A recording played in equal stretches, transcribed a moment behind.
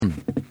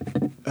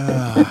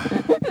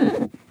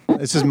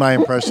This is my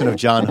impression of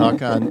John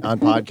Huck on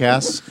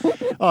podcasts.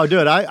 Oh,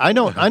 dude, I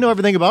know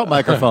everything about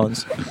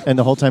microphones. And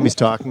the whole time he's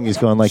talking, he's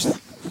going like,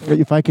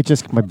 if I could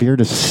just, my beard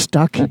is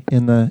stuck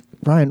in the,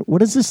 Brian,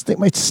 what is this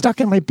thing? It's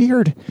stuck in my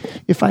beard.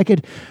 If I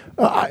could,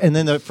 and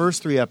then the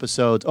first 3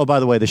 episodes, oh, by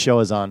the way, the show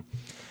is on.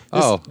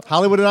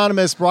 Hollywood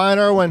Anonymous, Brian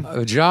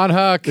Irwin. John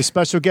Huck. The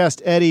special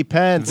guest, Eddie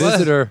Pence.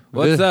 Visitor.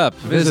 What's up?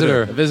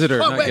 Visitor,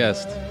 not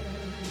guest.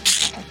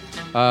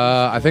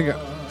 I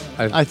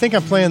think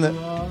I'm playing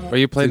the... Are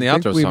you playing the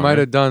outro song? We might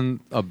have done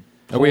a...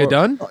 Are we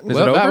done? Is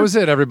it over? That was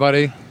it,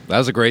 everybody. That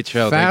was a great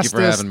show. Thank you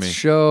for having me.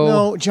 Show.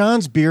 No,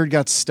 John's beard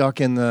got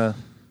stuck in the...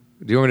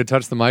 Do you want me to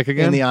touch the mic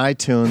again? In the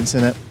iTunes,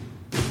 and it...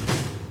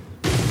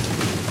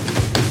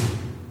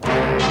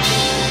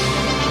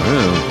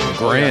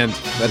 Grand.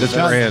 That is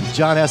grand.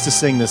 John has to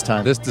sing this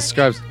time. This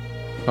describes...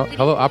 Oh,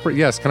 hello, operator.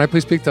 Yes, can I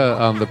please speak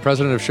to the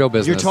president of show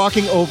business? You're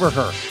talking over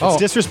her. Oh. It's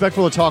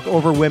disrespectful to talk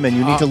over women.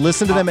 You need to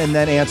listen to them and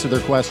then answer their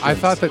questions. I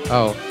thought that...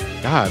 Oh,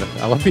 God.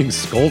 I love being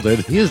scolded.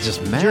 He is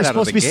just mad. You're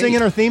supposed to be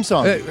singing our theme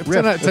song. Riff.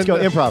 Let's go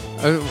improv.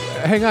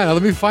 Hang on.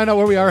 Let me find out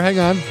where we are. Hang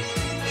on.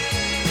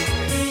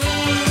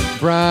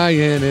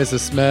 Brian is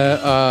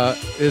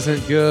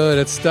isn't good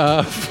at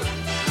stuff.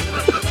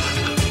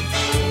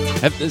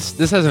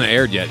 This hasn't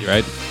aired yet,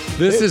 right?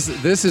 This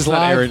is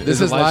live. airing.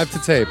 This is live to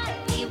tape.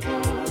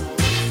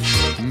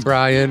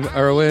 Brian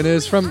Irwin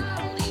is from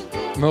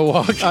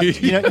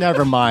Milwaukee.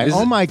 Never mind.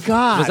 Oh my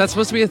God! Was that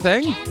supposed to be a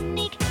thing?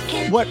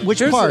 What? Which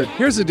part?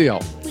 Here's the deal.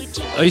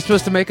 Are you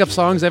supposed to make up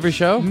songs every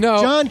show? No.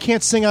 John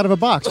can't sing out of a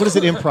box. What is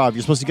it? Improv.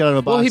 You're supposed to get out of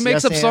a box. Well, he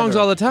makes up songs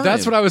all the time.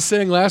 That's what I was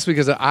saying last week.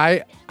 Is that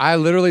I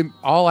literally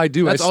all I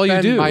do. That's I all you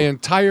spend do. my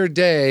entire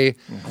day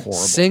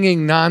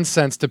singing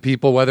nonsense to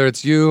people, whether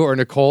it's you or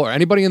Nicole or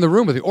anybody in the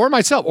room with you, or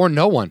myself, or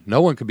no one.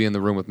 No one could be in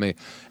the room with me.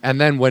 And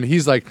then when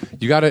he's like,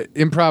 "You got to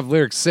improv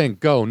lyrics, sing,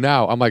 go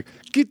now," I'm like,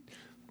 "Get."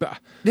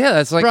 Yeah,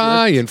 that's like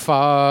Brian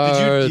farts,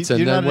 you're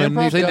and then not when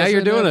improv? he now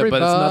you're doing it, but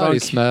it's not on.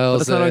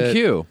 smells It's not on it.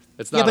 cue.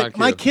 It's Yeah, not but on cue.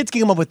 my kids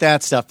can come up with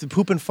that stuff. The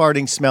pooping,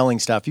 farting, smelling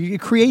stuff.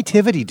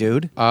 Creativity,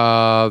 dude.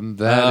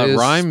 That is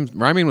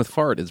Rhyming with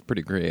fart is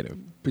pretty creative.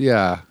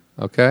 Yeah.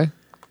 Okay.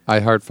 I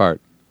heart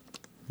fart.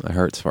 I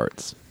hurts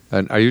farts.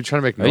 And are you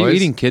trying to make Are noise? you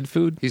eating kid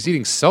food? He's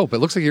eating soap. It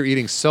looks like you're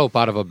eating soap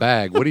out of a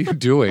bag. What are you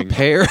doing?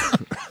 Pears?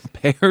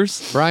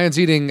 Brian's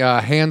eating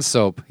hand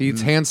soap. He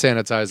eats hand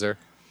sanitizer.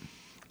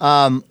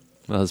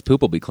 Well, his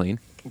poop will be clean.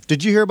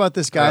 Did you hear about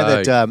this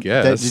guy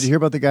guess. did you hear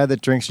about the guy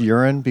that drinks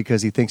urine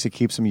because he thinks it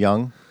keeps him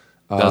young?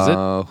 Does it?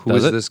 Who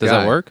is Does it? this Does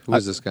guy? that work? Who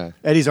is this guy?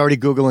 Eddie's already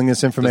Googling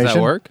this information. Does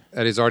that work?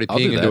 Eddie's already I'll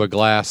do peeing into that. a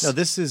glass. No,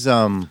 this is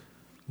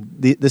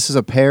this is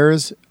a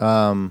pears,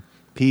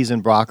 peas,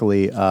 and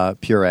broccoli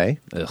puree.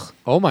 Ugh.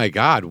 Oh my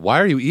God! Why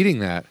are you eating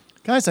that?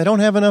 Guys, I don't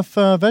have enough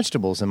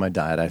vegetables in my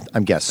diet.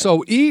 I'm guessing.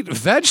 So eat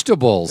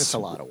vegetables. It's a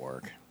lot of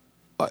work.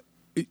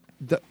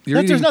 You're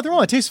eating There's nothing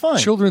wrong. It tastes fine.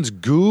 children's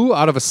goo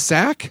out of a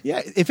sack.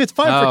 Yeah, if it's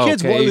fine for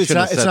kids, okay. well, You it's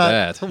shouldn't not.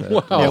 have It's said not.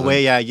 that. Wow. Yeah,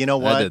 wait, yeah. You know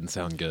what? That didn't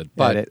sound good.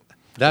 But Edit.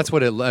 that's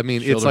what it. I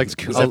mean, it's like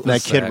Children's goo.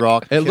 That Kid sack.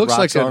 Rock. It Kid looks Rock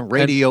like song,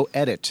 radio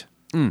edit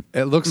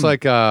it looks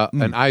like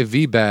an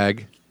IV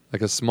bag,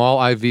 like a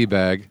small IV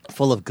bag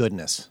full of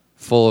goodness.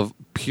 full of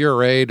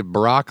pureed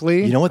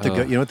broccoli. You know what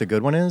the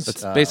good one is?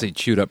 It's basically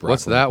chewed up broccoli.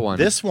 What's that one?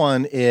 This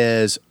one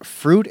is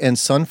fruit and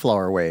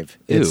sunflower wave.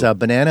 It's Ew.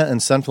 banana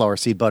and sunflower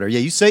seed butter. Yeah,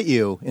 you say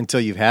you until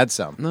you've had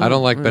some. I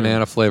don't like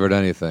banana flavored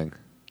anything.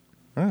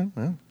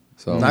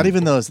 So Not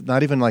even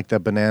like the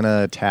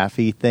banana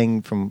taffy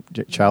thing from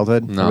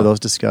childhood. No. Were those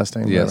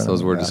disgusting? Yes, I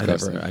those don't were know.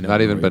 disgusting. I know Not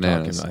what even you're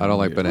bananas. talking I about. don't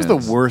like What bananas.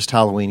 was the worst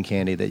Halloween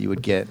candy that you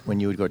would get when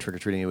you would go trick or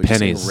treating? It would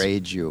Pennies. just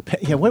enrage you.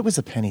 Yeah, what was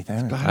a penny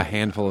then? A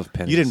handful of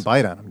pennies. You didn't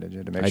bite on them, did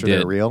you, to make I sure did.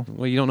 they're real?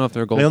 Well, you don't know if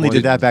they're gold. They only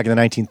did coins. that back in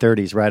the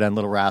 1930s, right on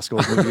Little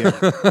Rascals.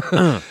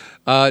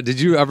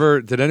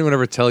 Did anyone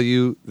ever tell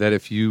you that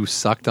if you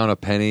sucked on a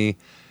penny,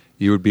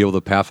 you would be able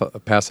to pass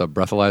a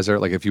breathalyzer,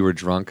 like if you were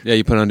drunk? Yeah,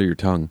 you put it under your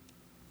tongue.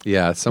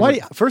 Yeah.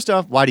 First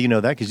off, why do you know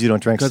that? Because you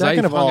don't drink. 'Cause Second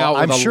I've of all, hung out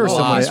with I'm a sure lot.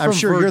 someone. He's I'm from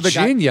sure you're the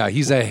guy. Virginia.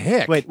 He's a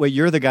hick. Wait,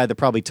 you're the guy that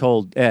probably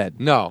told Ed.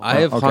 No. I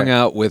have okay. hung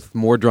out with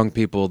more drunk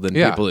people than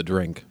Yeah. people that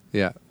drink.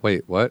 Yeah.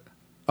 Wait. What?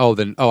 I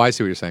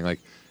see what you're saying. Like,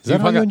 Is that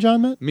you've how hung you out- and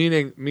John met?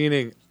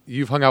 Meaning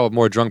you've hung out with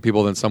more drunk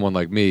people than someone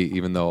like me,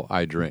 even though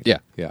I drink. Yeah.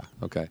 Yeah.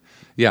 Okay.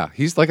 Yeah.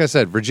 He's like I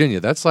said, Virginia.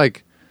 That's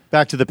like.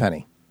 Back to the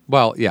penny.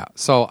 Well, yeah.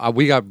 So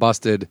we got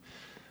busted.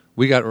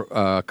 We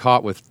got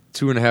caught with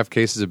 2.5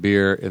 cases of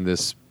beer in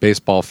this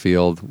baseball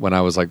field when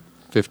I was like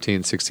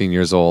 15, 16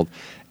 years old.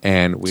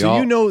 And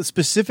You know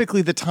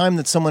specifically the time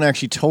that someone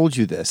actually told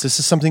you this. This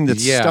is something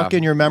that's stuck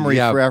in your memory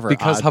forever.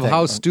 Because Odd of thing.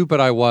 how stupid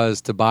I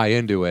was to buy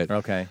into it.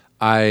 Okay.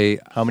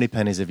 How many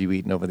pennies have you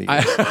eaten over the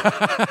years?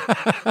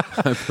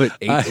 I put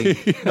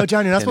 18. No,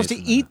 John, you're not supposed to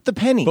eat the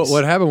pennies. But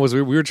what happened was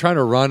we were trying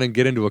to run and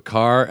get into a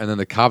car, and then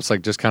the cops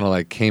like just kind of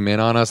like came in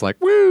on us like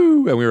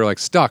woo, and we were like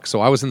stuck. So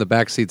I was in the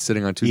back seat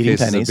sitting on 2 Eating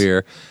cases pennies. of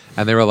beer,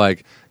 and they were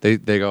like they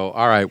go,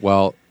 all right,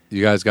 well,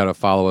 you guys got to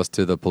follow us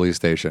to the police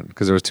station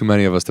because there was too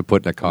many of us to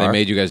put in a car. They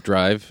made you guys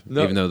drive,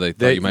 No, even though they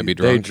thought you might be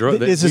drunk.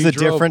 This is a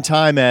different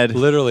time, Ed.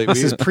 Literally,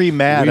 this is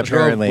pre-mad.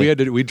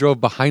 Apparently, we drove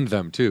behind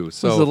them too.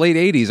 So This was the late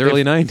 80s,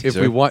 early 90s. If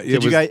we want,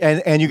 did you guys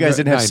and you guys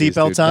didn't have 90s,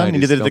 seatbelts dude, on? 90s,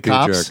 Neither did don't the be a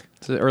cops. jerk.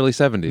 It's the early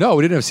 70s. No,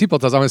 we didn't have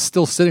seatbelts. I was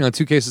still sitting on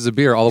 2 cases of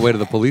beer all the way to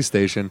the police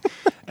station,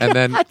 and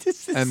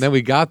then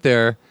we got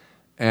there,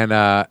 and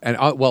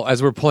well,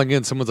 as we're pulling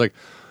in, someone's like,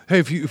 "Hey,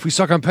 if we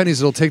suck on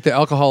pennies, it'll take the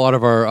alcohol out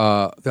of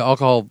our the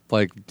alcohol,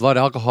 like blood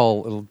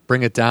alcohol. It'll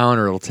bring it down,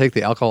 or it'll take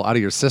the alcohol out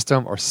of your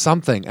system, or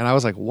something." And I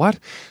was like, "What?"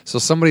 So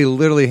somebody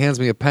literally hands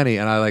me a penny,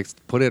 and I like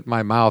put it in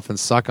my mouth and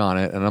suck on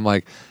it, and I'm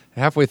like,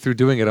 halfway through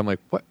doing it, I'm like,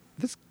 "What?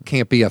 This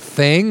can't be a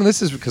thing.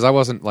 This is because I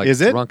wasn't like Is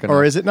it drunk enough.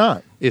 or is it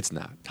not? It's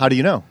not. How do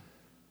you know?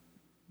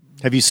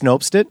 Have you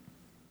Snopesed it?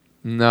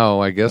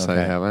 No, I guess I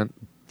Okay. haven't.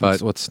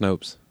 But What's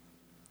Snopes?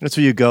 That's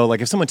where you go.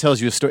 Like if someone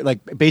tells you a story, like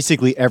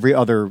basically every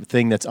other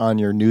thing that's on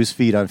your news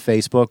feed on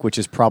Facebook, which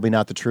is probably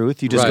not the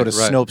truth, you just go to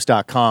Right.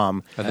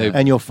 Snopes.com they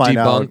and you'll find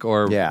debunk out.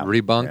 or Yeah.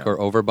 rebunk Yeah. or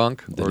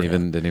overbunk.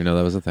 Didn't even know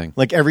that was a thing.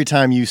 Like every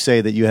time you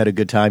say that you had a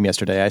good time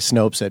yesterday, I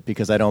Snopes it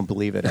because I don't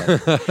believe it.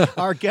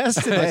 Our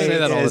guest today say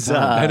that all the is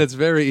time. And it's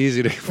very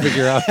easy to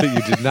figure out that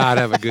you did not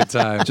have a good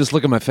time. Just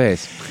look at my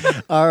face.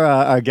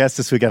 our guest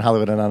this week at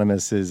Hollywood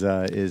Anonymous is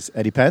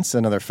Eddie Pence,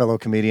 another fellow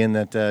comedian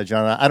that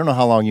John. I don't know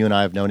how long you and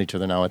I have known each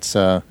other now. It's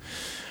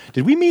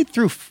did we meet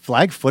through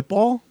flag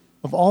football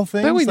of all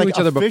things? I thought we knew Like, each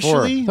other before.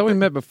 officially? I thought we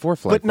met before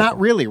flag But not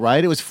really,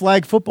 right? It was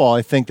flag football,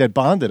 I think, that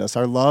bonded us.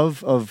 Our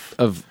love of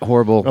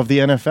horrible the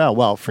NFL.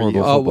 Well, for horrible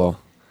you. football.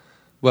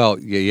 Well,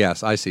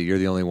 yes, I see. You're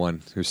the only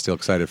one who's still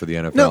excited for the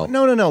NFL.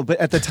 No. But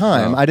at the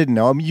time, Oh. I didn't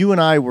know. I mean, you and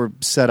I were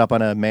set up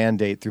on a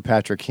mandate through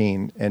Patrick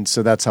Keane, and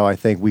so that's how I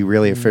think we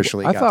really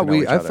officially I got thought to know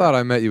each other. I thought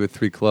I met you with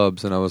 3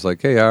 clubs, and I was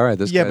like, hey, all right,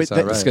 this yeah, guy's but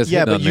all right. This guy's yeah,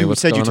 hitting but on me. you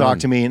What's said you going talked on?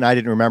 to me, and I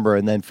didn't remember,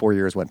 and then 4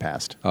 years went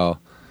past, Oh,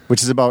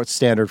 which is about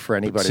standard for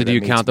anybody. So do that you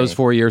meets count those me.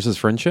 4 years as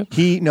friendship?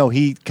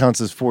 He counts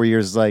as 4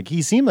 years. Like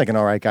he seemed like an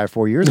all right guy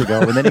 4 years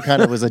ago, and then he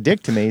kind of was a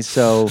dick to me.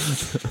 So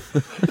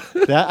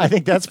I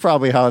think that's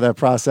probably how that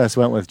process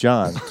went with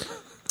John.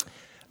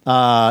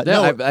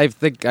 Yeah, I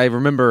think I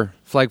remember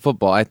flag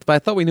football. I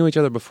thought we knew each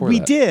other before We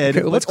that. did.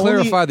 okay, let's but only-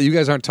 clarify that you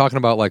guys aren't talking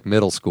about like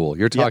middle school.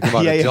 You're talking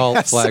about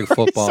adult flag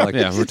football. sorry. Like,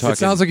 Yeah, we're talking- It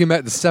sounds like you met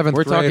in the 7th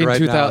We're grade talking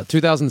right now.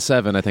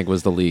 2007, I think,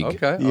 was the league. Okay.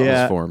 that was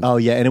Yeah. formed. Oh,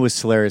 yeah, and it was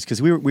hilarious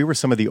because we were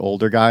some of the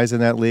older guys in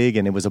that league,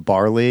 and it was a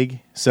bar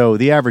league. So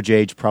the average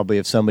age probably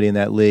of somebody in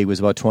that league was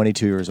about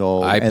 22 years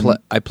old. and-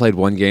 I played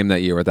one game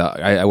that year without.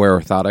 I wear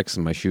orthotics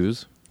in my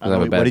shoes. 'cause I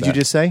have a What bad did you back.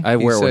 just say? I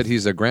He wear. said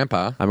he's a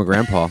grandpa. I'm a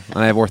grandpa, and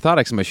I have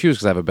orthotics in my shoes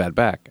because I have a bad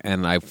back,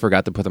 and I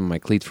forgot to put them in my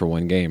cleats for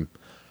one game,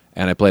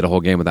 and I played a whole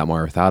game without my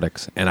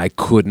orthotics, and I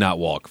could not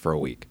walk for a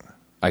week.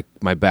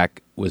 My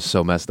back was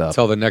so messed up.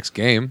 Until the next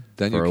game,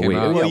 then For you a came week.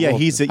 out. Well, yeah, well,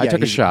 he's I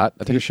took a shot.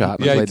 I took a shot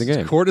and Yeah, played the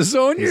game.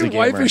 cortisone. He's a Your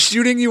wife gamer. is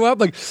shooting you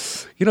up. Like,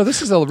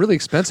 this is a really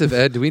expensive.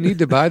 Ed, do we need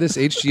to buy this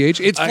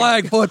HGH? It's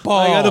flag football.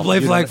 I gotta play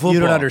You flag don't- football. You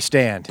don't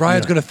understand.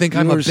 Brian's going to think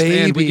I'm a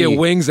understand? baby. We get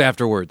wings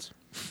afterwards.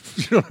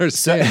 You don't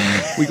understand.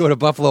 We go to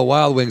Buffalo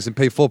Wild Wings and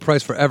pay full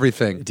price for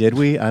everything. Did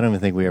we? I don't even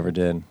think we ever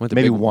did. Went to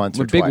Maybe big, once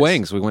or with Big twice.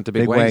 Wings. We went to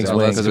Big, Wings.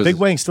 Wings. because it was- Big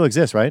Wings still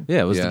exists, right?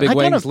 Yeah, it was Yeah. the Big I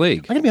gotta- Wings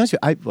League. I gotta be honest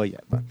with you.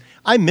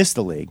 I missed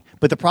the league,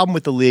 but the problem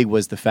with the league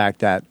was the fact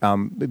that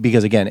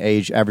because again,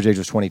 average age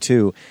was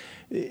 22.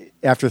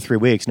 After 3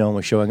 weeks, no one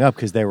was showing up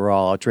because they were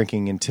all out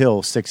drinking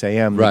until 6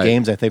 a.m. The Right.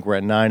 games I think were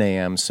at 9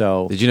 a.m.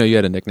 So Did you know you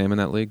had a nickname in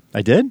that league?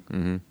 I did.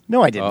 Mm-hmm.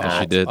 No, I did not.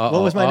 she did. What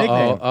was my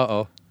nickname?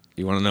 Uh-oh.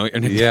 You want to know what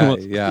your nickname Yeah,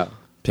 was? yeah.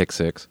 Pick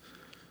Six.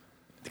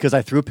 Because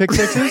I threw pick I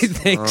sixes.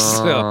 think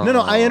so.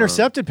 No, I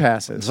intercepted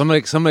passes.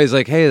 Somebody's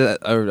like, hey,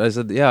 I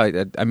said,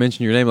 yeah, I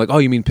mentioned your name. Like, oh,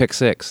 you mean Pick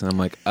Six? And I'm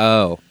like,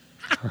 oh.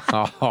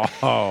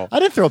 I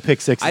didn't throw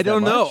pick sixes. I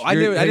don't that know. much. I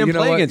didn't you know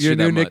play what? against your you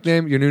new that much.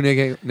 nickname. Your new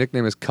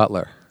nickname is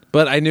Cutler.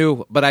 But I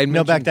knew. But I No,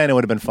 mentioned, back then it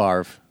would have been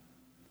Favre.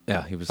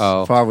 Yeah, he was.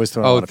 Favre was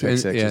throwing a lot of pick and-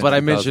 sixes. yeah, But I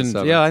mentioned,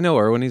 2007. yeah, I know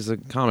Erwin. He's a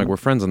comic. We're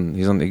friends, and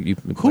he's on the.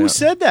 Who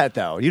said that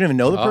though? You didn't even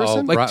know the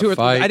person. Like two or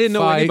three. I didn't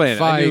know anybody.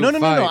 I knew, No,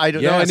 I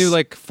don't. yeah, I yes. knew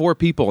like 4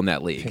 people in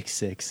that league. pick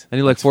six. I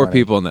knew like That's 4 funny.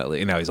 people in that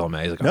league. And now he's all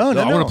mad. He's like, No, I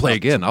want no. to play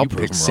again. I'll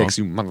prove Pick him wrong. 6,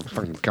 you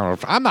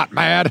motherfucking. I'm not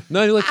mad.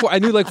 No, I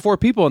knew like 4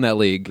 people in that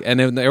league, and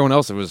then everyone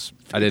else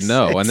I didn't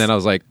know. Six. And then I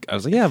was like,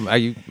 yeah, my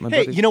Hey,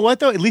 buddies- you know what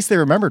though? At least they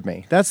remembered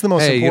me. That's the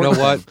most Hey, you important.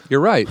 know what? You're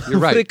right.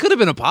 You're But it right. could have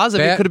been a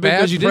positive. Bad- It could have been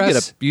bad because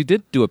press. you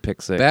did do a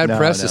pick six. Bad No,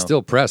 press no. is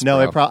still press.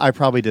 No, bro. I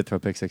probably did throw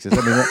pick sixes.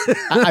 I mean,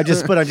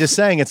 but I'm just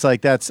saying it's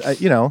like that's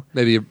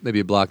maybe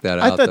you block that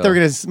I out. thought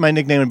though. my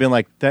nickname would have been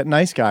like that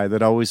nice guy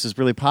that always is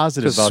really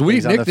positive It's a about sweet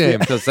things on the nickname. field.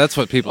 because that's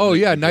what people. Oh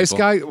yeah, nice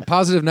guy,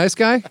 positive nice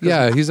guy.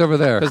 Yeah, he's over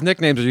there. Because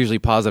nicknames are usually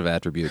positive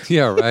attributes.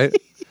 Yeah, right.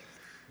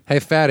 Hey,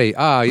 fatty.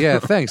 Ah, yeah.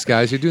 Thanks,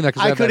 guys. You're doing that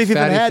because I have could that have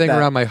even fatty had thing that.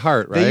 around my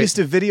heart, right? They used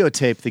to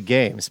videotape the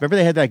games. Remember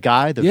they had that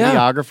guy, the Yeah.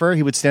 videographer.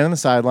 He would stand on the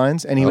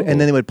sidelines and and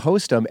then they would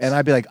post them, and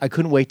I'd be like, I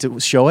couldn't wait to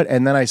show it.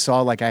 And then I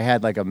saw like I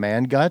had like a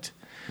man gut,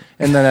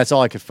 and then that's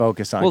all I could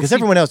focus on Well, because see,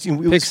 everyone else.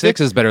 Pick six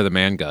is better than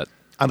man gut.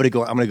 I'm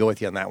gonna go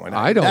with you on that one.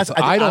 I don't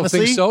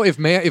honestly, think so. If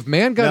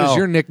Man God No. is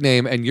your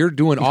nickname and you're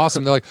doing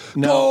awesome, they're like,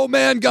 No. "Go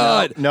Man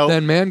God!" No.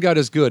 Then Man God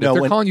is good. No, if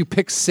they're when- calling you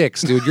pick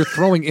six, dude, you're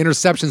throwing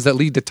interceptions that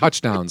lead to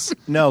touchdowns.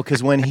 No,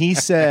 because when he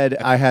said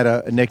I had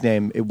a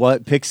nickname, it was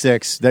Pick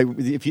Six.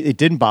 It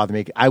didn't bother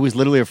me. I was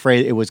literally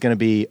afraid it was going to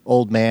be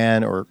Old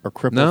Man or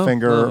Cripple No,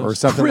 Finger no. or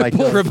something like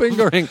that. Cripple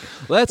fingering.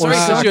 Well, that's Or right.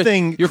 'Cause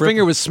something- Your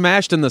finger was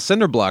smashed in the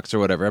cinder blocks or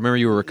whatever. I remember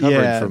you were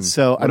recovering Yeah, from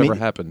so, I whatever mean,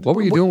 happened. What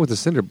were you doing with the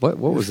cinder? What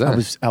was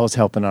that? I was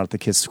helping out at the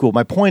kids' school.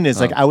 My point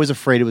is, I was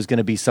afraid it was going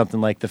to be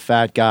something like the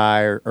fat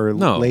guy or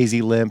No.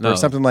 lazy limp No. or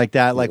something like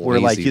that. Like where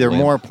like Lazy they're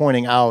limp. more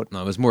pointing out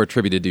No, it was more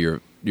attributed to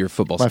your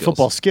football my skills.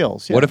 football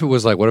skills. Yeah. What if it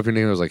was like? What if your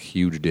name was like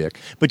Huge Dick?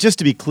 But just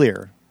to be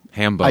clear,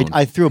 Ham bone.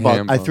 I threw about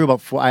Ham bone.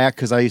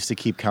 because I used to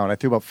keep count. I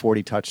threw about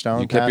 40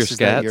 touchdowns. You kept your passes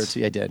that year scats?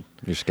 too. I did.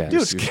 Your scats. Dude,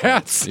 Your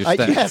scats. Your I,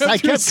 stats. yes, I Your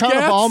kept count of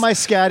scats? all my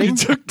scatting. You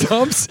took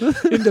dumps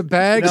into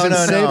bags and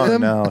saved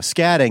them. No,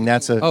 scatting.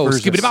 That's a Oh,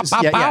 version. skibbity bow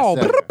Yeah, bow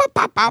yes,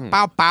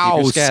 that- bow.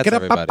 Keep your scats,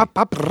 everybody.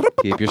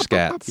 Keep your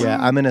scats. yeah,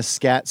 I'm in a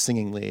scat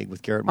singing league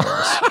with Garrett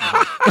Morris.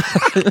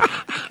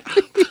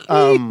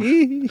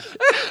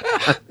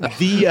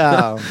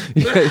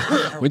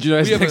 When'd you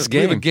know We have, next we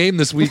have a game? game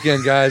this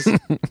weekend, guys.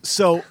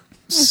 So,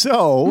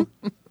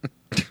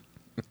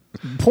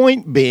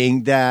 point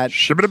being that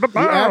the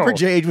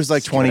average age was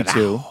like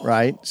 22,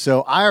 right?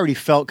 So I already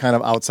felt kind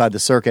of outside the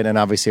circuit, and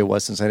obviously it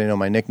was since I didn't know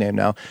my nickname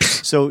now.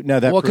 So now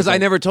that Well, because proves I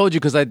never told you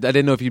because I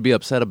didn't know if you'd be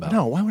upset about it.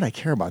 No, why would I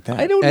care about that?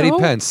 I don't Eddie know.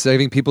 Pence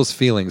saving people's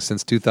feelings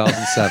since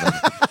 2007.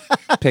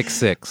 Pick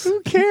six. Who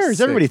cares?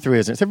 Everybody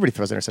throws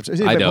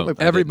interceptions. I don't.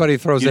 Everybody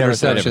throws You never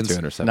interceptions. threw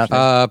interceptions.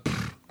 Nothing.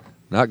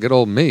 Not good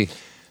old me. I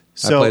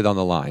So- played on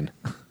the line.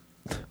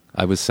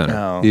 I was center.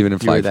 No, Even in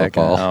you were flag that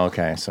guy. football. Oh,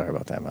 okay. Sorry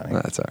about that, buddy.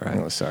 That's all right.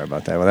 Oh, sorry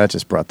about that. Well, that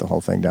just brought the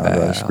whole thing down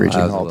to a screeching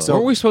that was a halt. little- So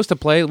Weren't we supposed to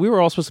play? We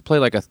were all supposed to play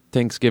like a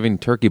Thanksgiving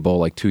turkey bowl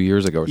like 2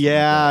 years ago. Or something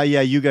yeah,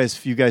 you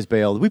guys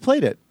bailed. We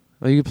played it.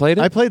 Oh, you played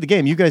it? I played the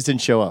game. You guys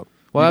didn't show up.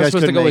 Well, You I was guys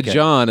supposed to couldn't go make with it.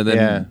 John, and then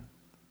Yeah.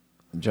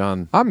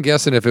 John. I'm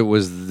guessing if it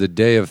was the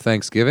day of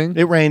Thanksgiving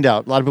It rained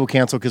out. A lot of people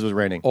canceled because it was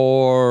raining.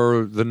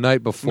 or the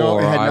night before, No,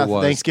 it had I nothing.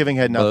 was Thanksgiving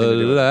had nothing to do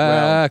with it.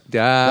 blacked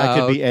that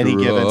could be out any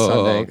given drunk.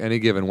 Sunday. Any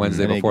given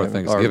Wednesday Any before given-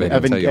 Thanksgiving. or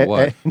I'll tell you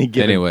what. any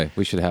given- Anyway,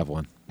 we should have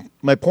one.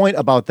 My point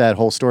about that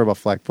whole story about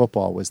flag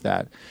football was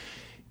that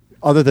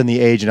other than the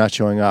age not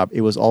showing up,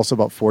 it was also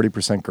about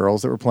 40%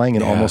 girls that were playing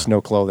and Yeah. almost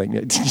no clothing.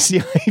 Did you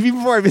see? Even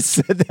before I even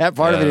said that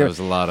part of There it, was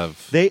a lot of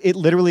it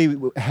literally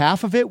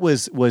half of it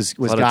was a lot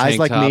of guys tank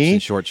like tops me,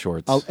 and short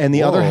shorts. and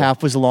the other Whoa.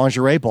 half was a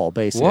lingerie ball.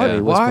 Basically,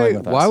 What? was playing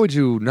with us. Why would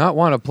you not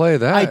want to play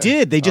that? I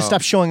did? They just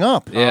stopped showing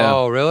up. Yeah.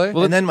 Oh, really?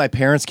 And then my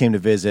parents came to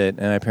visit,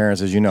 and my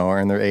parents, as you know, are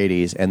in their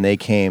 80s, and they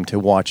came to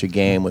watch a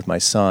game with my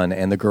son,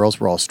 and the girls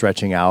were all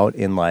stretching out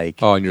in like,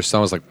 Oh, and your son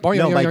was like, boing,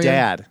 no, boing, my boing, boing.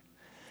 dad.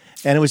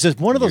 And it was just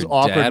one of those Your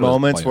awkward dad was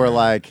moments where playing.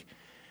 like,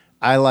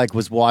 I like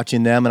was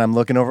watching them, and I'm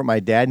looking over at my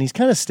dad, and he's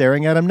kind of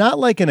staring at him, not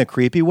like in a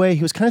creepy way.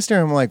 He was kind of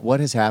staring at him like, what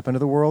has happened to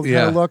the world? Kind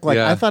Yeah, of look like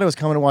yeah. I thought I was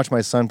coming to watch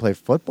my son play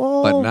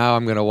football. But now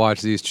I'm going to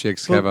watch these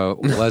chicks have a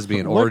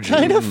lesbian what orgy.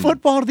 kind of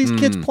football do these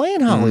kids play in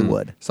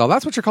Hollywood? So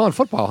that's what you're calling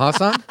football, huh,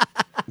 son?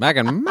 Back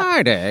in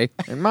my day.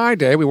 In my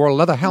day, we wore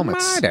leather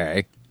helmets. My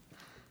day.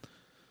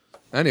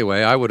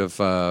 Anyway, I would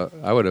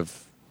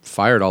have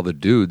fired all the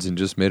dudes and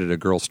just made it a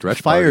girl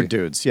stretch Fired party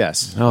dudes,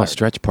 yes. Oh,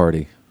 stretch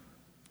party.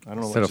 I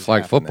don't know instead what of just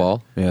flag happened there.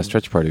 football. Yeah,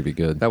 stretch party would be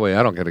good. That way,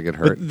 I don't get to get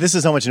But hurt. this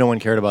is how much no one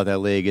cared about that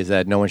league is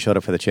that no one showed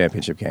up for the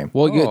championship game.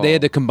 Well, Oh. they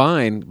had to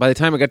combine. By the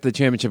time I got to the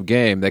championship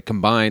game, they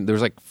combined. There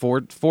was like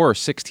four or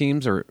six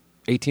teams or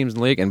 8 teams in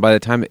the league, and by the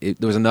time there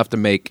was enough to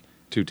make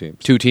Two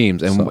teams. 2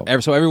 teams, and So-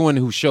 so everyone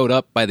who showed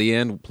up by the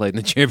end played in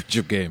the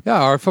championship game.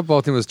 Yeah, our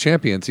football team was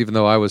champions, even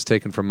though I was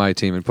taken from my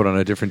team and put on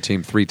a different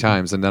team 3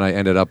 times, and then I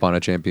ended up on a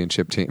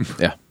championship team.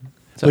 Yeah.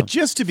 But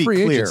just to be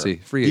Free clear, agency,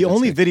 free the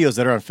only agency. videos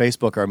that are on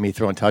Facebook are me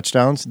throwing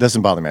touchdowns. It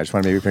doesn't bother me. I just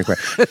want to make it pretty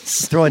clear.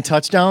 Throwing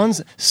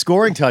touchdowns,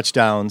 scoring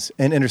touchdowns,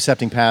 and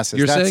intercepting passes.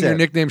 You're That's saying your it.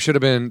 nickname should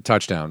have been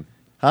touchdown.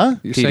 Huh?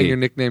 You're TD. saying your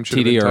nickname should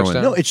have TD been Irwin.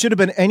 touchdown? No, it should have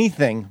been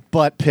anything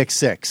but pick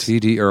six.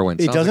 TD Irwin.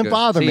 It Sounds doesn't like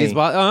bother me.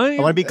 I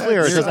want to be clear.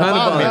 It You're doesn't kind of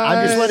bother me. bothered.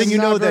 I'm just letting you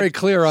I'm know not that very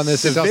clear on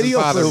this. It doesn't video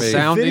bother proof, me.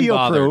 Sounding video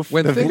bothered. proof.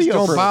 When the things video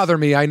don't proof. bother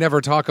me, I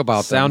never talk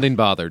about them. Sounding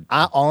bothered.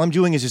 All I'm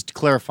doing is just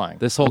clarifying.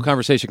 This whole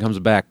conversation comes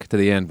back to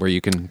the end where you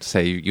can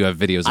say you have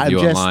videos of I'm you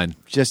just, online.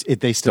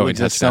 they still Throwing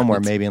exist touchdowns. somewhere,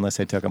 maybe unless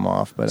I took them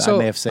off. But So, I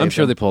may have saved I'm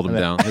sure them. they pulled him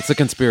down. It's a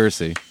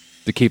conspiracy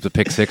to keep the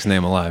Pick Six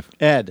name alive.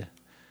 Ed.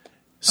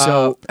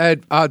 So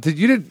Ed,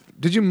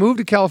 did you move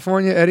to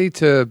California, Eddie,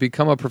 to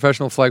become a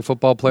professional flag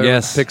football player?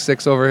 Yes. Pick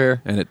 6 over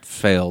here. And it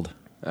failed.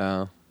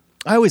 Oh.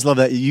 I always love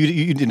that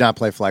you did not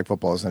play flag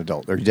football as an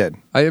adult, or you did.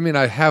 I mean,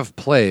 I have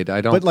played. I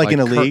don't. But, like, in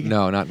a league?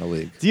 No, not in a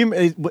league.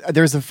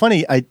 There's a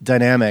funny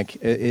dynamic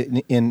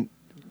in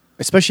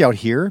especially out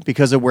here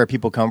because of where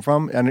people come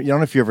from. And I don't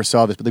know if you ever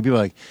saw this, but the people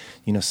are like,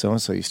 so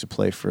and so used to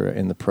play for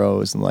in the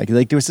pros, and like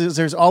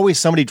there's always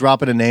somebody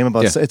dropping a name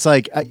about. Yeah. It's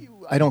like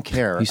I don't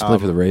care. He used to play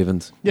for the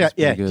Ravens. Yeah, That's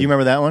pretty yeah. good. Do you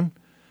remember that one?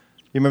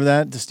 You remember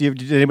that?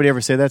 Did anybody ever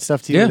say that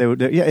stuff to you?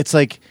 Yeah. Yeah. It's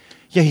like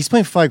Yeah, he's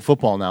playing flag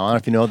football now. I don't know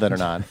if you know that or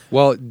not.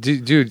 Well,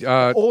 dude,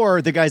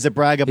 Or the guys that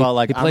brag about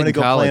like, he I'm played going to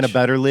in go play in a college.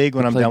 better league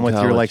when I'm played done in with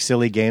your college. like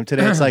silly game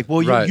today. It's like,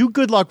 well, Right. you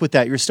good luck with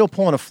that. You're still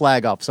pulling a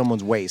flag off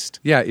someone's waist,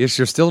 yeah, you're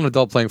still an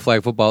adult playing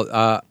flag football.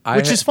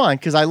 which is fine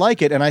because I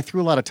like it, and I threw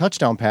a lot of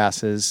touchdown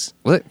passes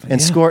What? and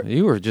scored.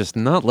 You were just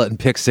not letting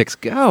pick six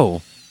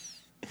go.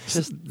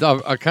 just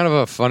a kind of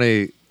a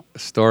funny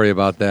story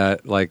about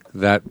that. Like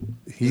that,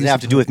 Does it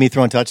have to do with me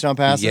throwing touchdown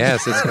passes?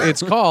 Yes,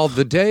 it's called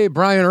the day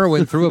Brian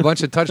Irwin threw a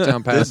bunch of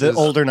touchdown passes. The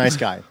older nice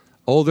guy.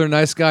 Older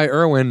nice guy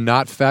Irwin,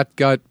 not fat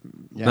gut,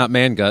 Yeah. Not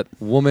man gut.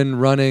 woman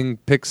running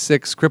pick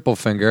six cripple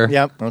finger.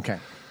 Yep. Okay.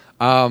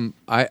 I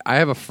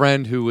have a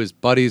friend who is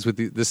buddies with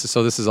this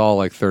is all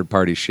like third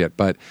party shit,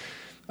 but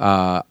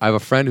I have a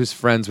friend who's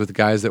friends with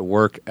guys that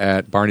work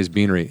at Barney's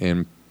Beanery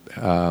in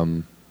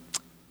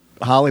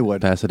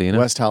Hollywood, Pasadena?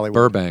 West Hollywood,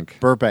 Burbank.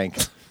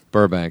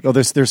 Burbank. Oh,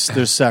 there's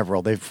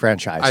several. They've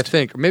franchised. I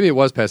think maybe it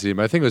was Pasadena,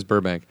 but I think it was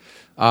Burbank.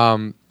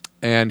 And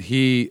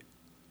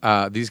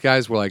these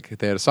guys were like,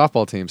 they had a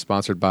softball team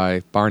sponsored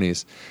by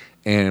Barney's,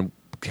 and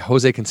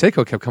Jose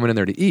Canseco kept coming in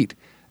there to eat.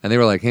 And they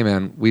were like, hey,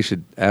 man, we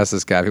should ask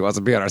this guy if he wants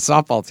to be on our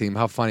softball team.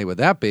 How funny would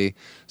that be?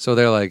 So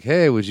they're like,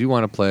 hey, would you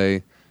want to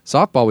play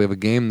softball? We have a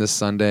game this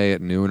Sunday at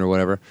noon or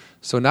whatever.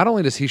 So not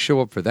only does he show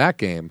up for that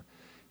game,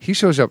 he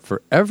shows up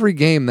for every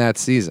game that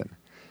season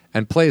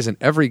and plays in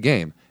every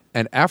game.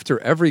 And after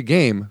every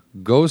game,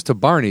 goes to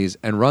Barney's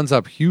and runs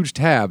up huge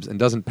tabs and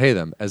doesn't pay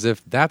them, as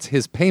if that's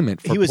his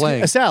payment for he was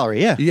playing. a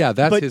salary. Yeah. Yeah,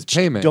 that's But his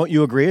payment. Don't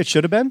you agree? It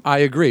should have been. I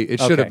agree. It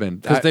should Okay. have been.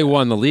 Because they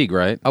won the league,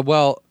 right?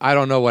 Well, I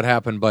don't know what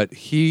happened, but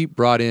he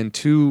brought in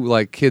two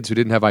like kids who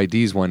didn't have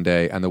IDs one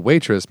day, and the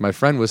waitress, my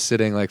friend, was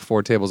sitting like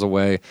 4 tables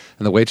away,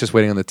 and the waitress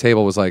waiting on the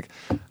table was like,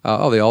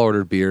 "Oh, they all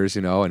ordered beers,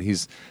 you know." And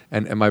he's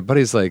and my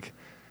buddy's like,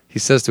 he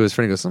says to his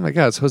friend, he goes, "Oh my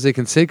God, it's Jose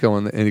Canseco,"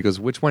 and he goes,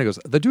 "Which one?" He goes,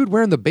 "The dude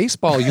wearing the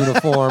baseball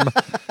uniform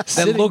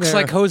sitting looks there,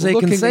 like Jose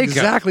looking Canseco."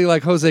 exactly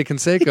like Jose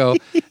Canseco."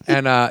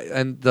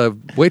 and the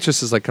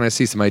waitress is like, "Can I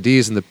see some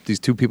IDs?" And these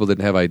two people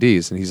didn't have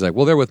IDs, and he's like,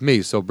 "Well, they're with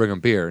me, so bring them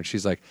beer." And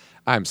she's like,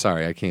 "I'm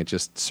sorry, I can't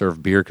just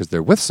serve beer because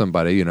they're with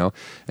somebody, you know."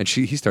 And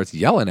he starts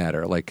yelling at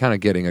her, like kind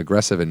of getting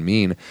aggressive and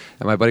mean.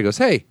 And my buddy goes,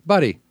 "Hey,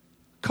 buddy,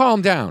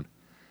 calm down."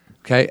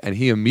 Okay, and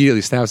he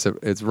immediately snaps at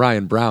it's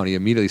Ryan Brown. He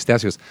immediately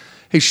snaps. He goes,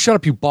 "Hey, shut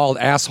up, you bald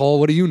asshole!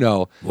 What do you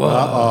know?"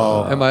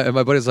 Uh-oh. And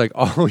my buddy's like,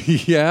 "Oh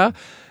yeah,"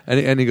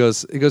 and he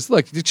goes,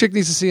 "Look, the chick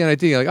needs to see an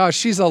ID." Like, "Oh,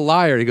 she's a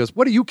liar." He goes,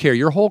 "What do you care?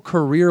 Your whole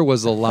career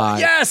was a lie."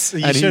 Yes.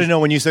 You And should have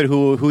known when you said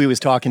who he was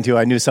talking to.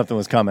 I knew something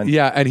was coming.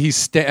 Yeah, and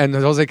and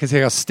Jose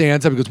Canseco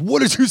stands up and goes,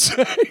 "What did you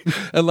say?"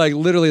 And like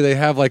literally, they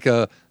have like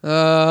a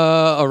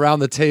around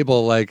the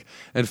table, like,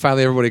 and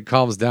finally everybody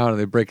calms down and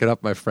they break it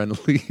up. My friend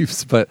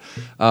leaves, but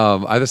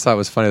I just thought it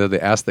was funny that they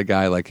asked the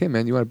guy, like, "Hey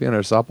man, you want to be on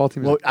our softball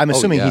team?" He's Well, like, I'm "Oh,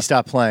 assuming yeah." he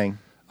stopped playing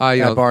You at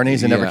know,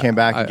 Barney's and never yeah, came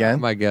back again.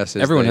 My guess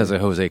is Everyone they- has a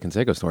Jose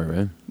Canseco story,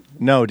 right?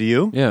 No, do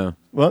you? Yeah.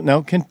 Well,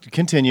 no.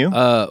 Continue.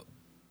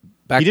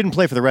 Back, He didn't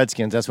play for the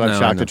Redskins. That's why I'm No,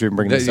 shocked no. that you're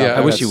bringing this Yeah, up.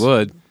 I wish you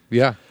would.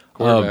 yeah,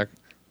 quarterback.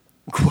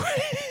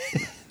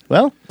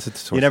 Well,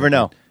 It's you never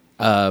know.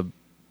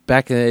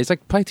 Back, it's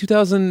like probably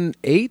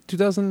 2008,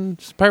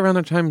 2000, probably around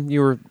that time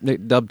you were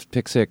dubbed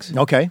Pick Six.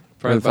 Okay.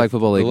 For the Flag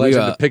Football League. The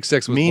legend We, of Pick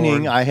Six was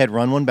Meaning born. I had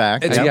run one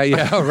back.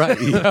 Yeah,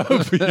 right.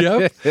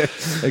 Yep.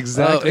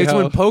 Exactly. it's how-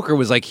 when poker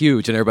was like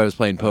huge and everybody was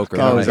playing poker.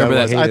 Oh, is that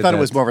Remember what that? it was? I thought it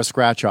was more of a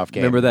scratch-off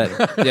game. Remember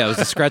that? Yeah, it was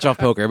a scratch off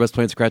poker. Everybody's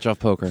playing scratch off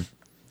poker.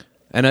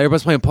 And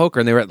everybody's playing poker,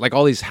 and they were at like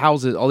all these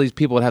houses, all these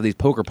people would have these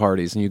poker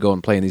parties, and you go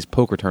and play in these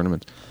poker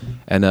tournaments.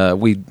 And I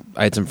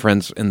had some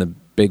friends in the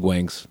Big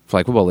Wings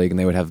Flag Football League, and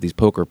they would have these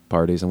poker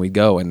parties, and we'd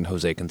go, and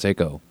Jose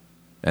Canseco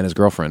and his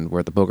girlfriend were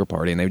at the poker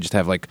party, and they would just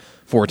have like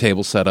 4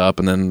 tables set up,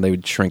 and then they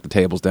would shrink the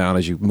tables down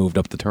as you moved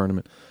up the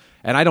tournament.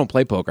 And I don't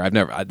play poker.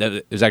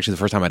 It was actually the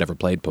first time I'd ever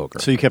played poker.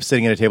 So you kept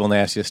sitting at a table and they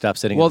asked you to stop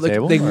sitting at the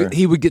table? or-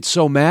 he would get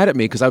so mad at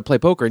me because I would play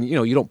poker, and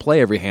you don't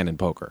play every hand in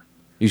poker.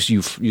 You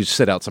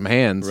sit out some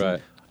hands,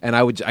 Right. And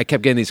I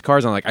kept getting these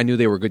cards, and I knew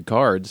they were good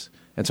cards,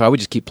 and so I would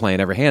just keep playing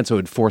every hand. So it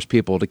would force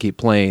people to keep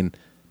playing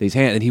these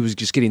hands, and he was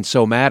just getting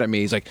so mad at me.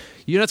 He's like,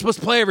 "You're not supposed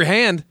to play every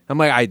hand." I'm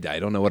like, "I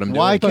don't know what I'm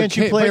Why doing." can't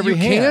you play every you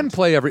hand? can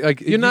play every.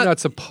 Like you're not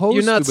supposed.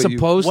 You're not to, but you-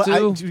 supposed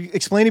What, to.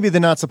 explain to me the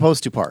not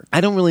supposed to part.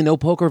 I don't really know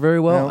poker very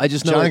well. No, I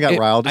just know John got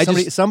riled. I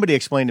just, Somebody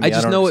explained to me. I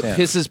just don't know understand.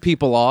 it pisses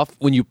people off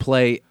when you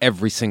play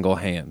every single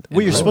hand.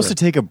 Well, you're supposed to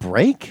take a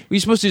break? You're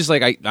supposed to just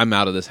I'm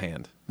out of this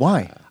hand.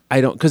 Why? I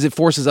don't, because it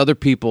forces other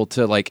people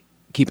to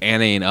keep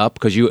anteing up,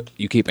 because you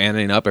keep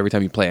anteing up every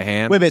time you play a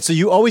hand. Wait a minute. So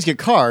you always get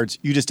cards.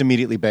 You just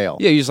immediately bail.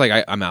 Yeah, you're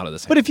just I'm out of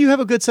this hand. But if you have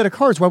a good set of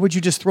cards, why would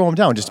you just throw them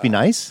down? Just to be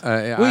nice? well,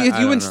 I if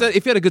don't you know. instead,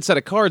 if you had a good set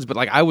of cards, but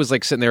I was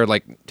sitting there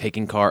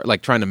taking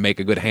trying to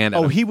make a good hand.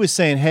 Oh, he was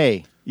saying,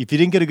 hey, if you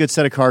didn't get a good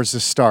set of cards to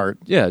start,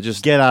 yeah,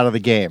 just get out of the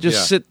game.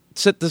 just Yeah.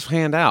 sit this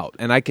hand out,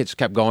 and I just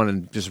kept going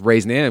and just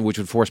raising in, which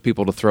would force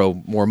people to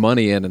throw more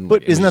money in. And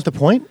But isn't that the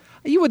point?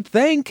 you would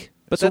think?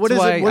 But So that's what is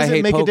why it? What does I hate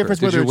it make poker. a difference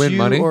Did whether you it's win you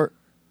money? or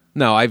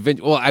No, I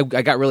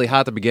got really hot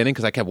at the beginning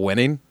because I kept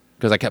winning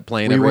because I kept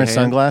playing were you every wearing hand.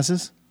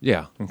 sunglasses?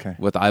 Yeah. Okay.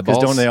 With eyeballs.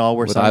 Because don't they all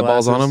wear with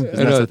sunglasses? eyeballs on them?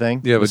 Isn't that the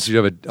thing? Yeah, but you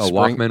have a Spring-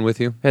 Walkman with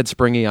you? Had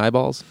springy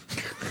eyeballs.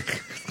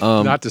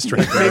 Not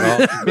distracting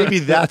at all. Maybe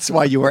that's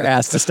why you were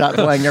asked to stop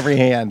playing every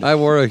hand. I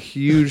wore a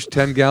huge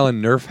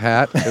 10-gallon Nerf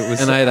hat. It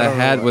was, And I had a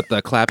hat with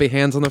the clappy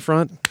hands on the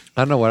front.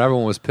 I don't know what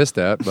everyone was pissed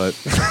at, but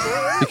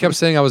he kept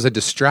saying I was a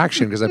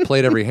distraction because I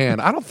played every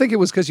hand. I don't think it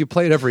was because you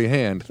played every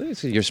hand.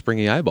 Your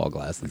springy eyeball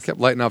glasses. Kept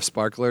lighting off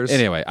sparklers.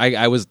 Anyway,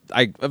 I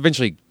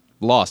eventually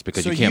lost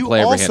because So you can't you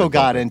play every hand. also in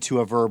got poker. into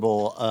a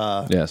verbal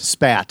Yes.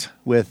 spat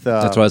with.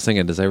 That's what I was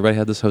thinking. Does everybody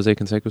have this Jose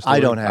Canseco story? I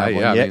don't have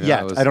one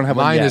yet. I don't have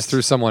one mine yet. is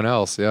through someone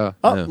else. Yeah.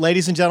 Oh, Yeah.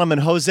 ladies and gentlemen,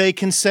 Jose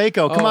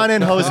Canseco. Come on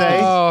in, Jose.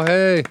 Oh,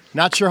 hey.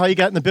 Not sure how you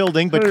got in the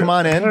building, but come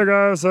on in. Hey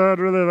guys, I'd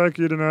really like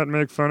you to not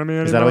make fun of me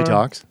anymore. Is that how he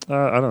talks?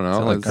 I don't know.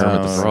 Sound like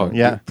Kermit the Frog.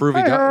 Yeah. Prove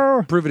he,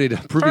 Hey-o. prove he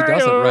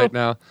doesn't right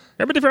now.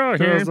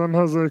 Because I'm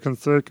Jose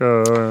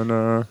Canseco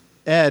and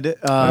Ed.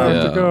 I have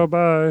Yeah. to go.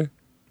 Bye.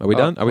 Are we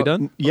done? Are we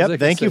done? Yep. Jose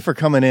Thank you Canseco. for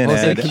coming in,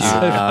 Jose Ed.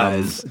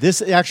 Canseco.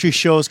 This actually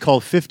show's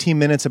called 15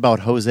 Minutes About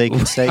Jose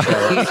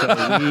Canseco.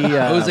 So we,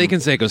 Jose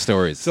Canseco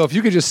stories. So if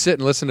you could just sit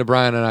and listen to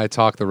Brian and I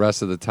talk the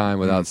rest of the time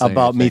without saying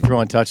about me anything.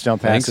 throwing touchdown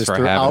Thanks passes for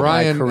throughout having my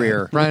Brian,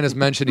 career. Brian has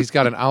mentioned he's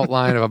got an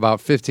outline of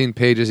about 15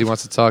 pages. He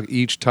wants to talk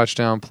each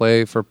touchdown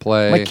play for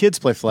play. My kids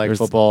play flag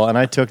football, and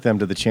I took them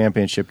to the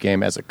championship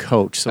game as a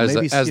coach. So As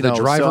maybe the you know,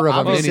 driver so of a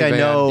obviously I minivan.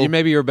 know.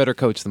 Maybe you're a better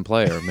coach than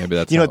player. Maybe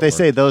that's You know how what they it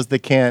say: works. those that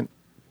can't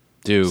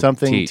Do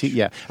something. teach.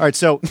 Yeah. All right.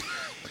 So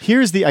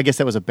here's the. I guess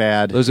that was a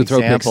bad. Those who throw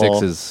pick example.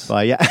 sixes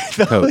Yeah.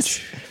 those-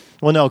 coach.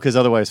 Well, no, because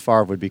otherwise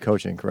Favre would be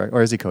coaching, correct?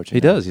 Or is he coaching? He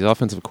does. He's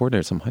offensive coordinator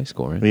at some high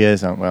school, right? He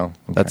is. Well, okay.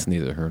 That's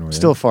neither here nor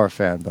Still a Favre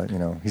fan, but you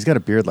know he's got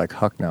a beard like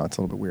Huck now. It's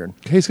a little bit weird.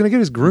 Hey, he's going to get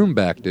his groom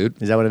back,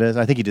 dude. Is that what it is?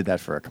 I think he did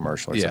that for a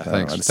commercial. Or Yeah, something. I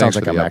don't thanks. know. It sounds Thanks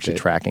like for I'm the actually update.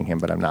 tracking him,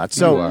 but I'm not.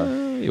 So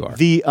You are.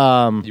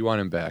 the You want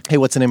him back. hey,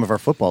 what's the name of our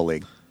football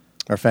league?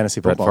 Our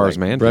fantasy Brett football Favre's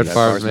league. man. Brett piece.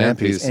 Favre's man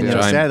piece. And Yeah. you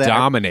know, I'm sad that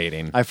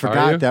dominating. I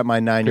forgot you? that my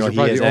 9-year-old, 'Cause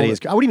you're he is probably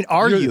Eddie. What do you mean,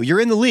 are you? You're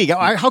in the league.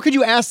 How could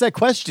you ask that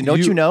question? Don't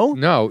you know?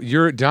 No,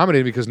 you're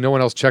dominating because no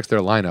one else checks their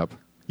lineup.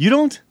 You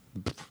don't?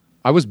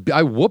 I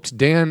whooped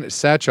Dan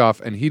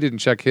Satchoff, and he didn't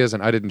check his,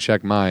 and I didn't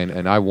check mine,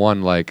 and I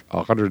won like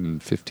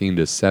 115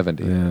 to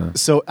 70. Yeah.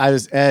 So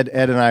Ed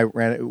and I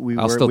ran. We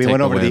I'll still we take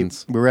went the over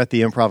wins. we were at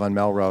the Improv on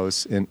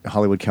Melrose in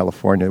Hollywood,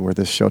 California, where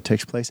this show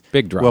takes place.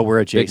 Big drop. Well, we're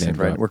Big name adjacent,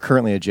 right? drop. We're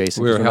currently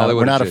adjacent. We're 'cause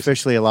Hollywood We're not adjacent.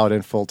 officially allowed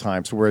in full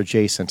time, so we're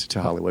adjacent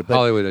to Hollywood. But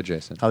Hollywood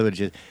adjacent. Hollywood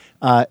adjacent.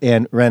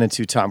 And ran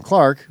into Tom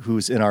Clark,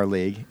 who's in our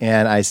league,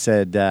 and I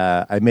said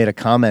I made a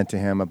comment to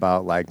him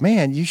about like,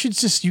 man, you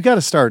got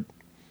to start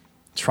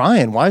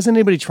trying. Why isn't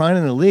anybody trying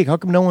in the league? How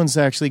come no one's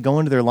actually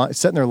going to their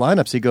setting their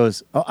lineups? He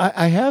goes, oh,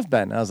 I have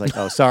been. I was like,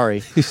 oh, sorry.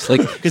 He's like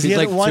Because he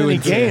hasn't won any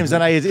games,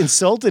 and I had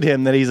insulted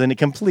him that he's a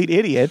complete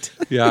idiot.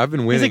 Yeah, I've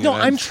been He's winning. like, no,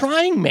 and I'm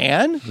trying,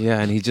 man. Yeah,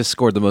 and he just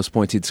scored the most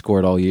points he'd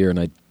scored all year, and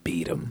I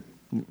beat him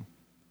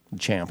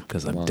Champ.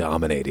 because I'm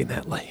dominating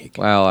that league.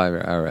 Well,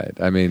 all right.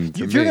 I mean,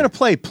 If you're going to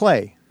play.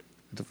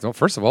 to,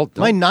 first of all,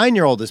 My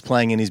 9-year-old is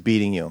playing, and he's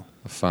beating you.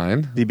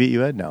 fine. Did he beat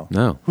you, Ed? No.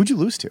 No. Who'd you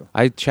lose to?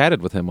 I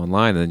chatted with him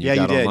online, and then you Yeah,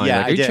 got you did. online. Yeah,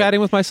 like, I Are you did.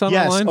 chatting with my son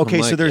Yes. online? Okay,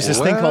 I'm so like, there's this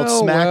yeah. thing called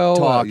Smack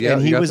Talk, yeah,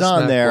 and he you got was the on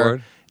Smack there.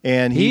 board.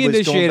 And He was going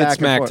initiated back and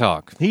Smack forth.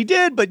 Talk. He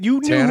did, but you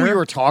knew Tanner? who you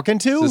were talking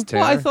to. This is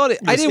Well, I Tanner? thought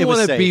I didn't It was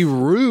want to be safe.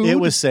 rude. It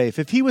was safe.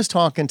 If he was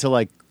talking to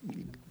like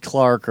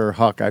Clark or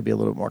Huck, I'd be a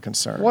little more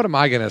concerned. What am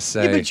I going to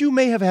say? Yeah, but you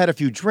may have had a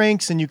few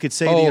drinks and you could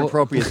say the Oh,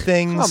 inappropriate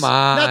things. come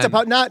on.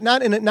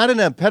 not in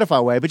a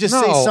pedophile way, but just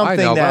no, say something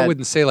I know, but that I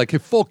wouldn't say like, "Hey,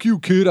 fuck you,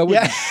 kid." I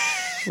wouldn't. Yeah.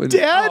 wouldn't-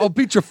 Dad? I'll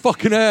beat your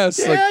fucking ass.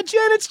 Yeah, Like,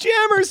 Janet's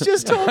Jammers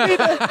just told me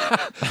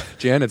that.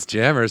 Janet's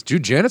jammers,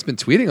 dude. Janet's been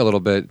tweeting a little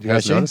bit. You guys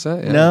Has she? notice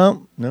that? Yeah.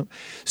 No.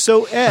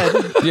 So Ed,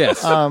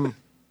 Yes.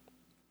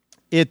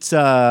 it's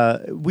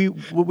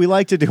what we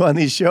like to do on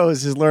these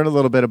shows is learn a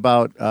little bit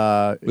about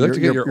We like to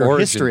get your origin,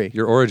 history,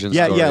 your origin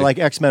Yeah, story. yeah, like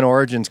X-Men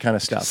Origins kind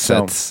of stuff.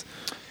 Sets.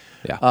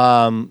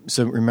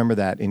 So remember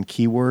that in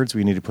keywords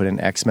we need to put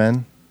in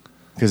X-Men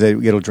because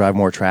it'll drive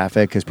more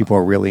traffic because people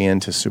are really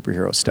into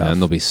superhero stuff. And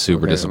they'll be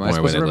super Okay, am I disappointed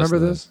supposed when to they remember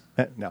listen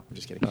to this? No, I'm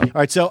just kidding. All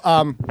right, so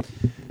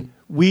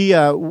we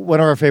one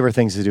of our favorite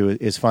things to do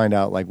is find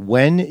out like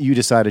when you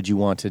decided you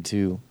wanted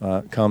to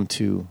come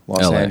to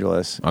Los LA.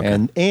 Angeles,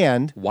 Okay.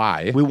 and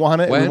Why? we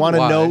want to When?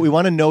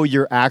 Why? know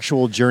your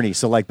actual journey.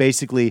 So like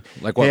basically,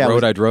 Like what hey, road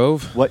was- I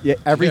drove? what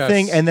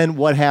everything, Yes. and then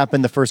what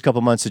happened the first couple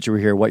months that you were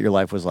here, what your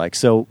life was like.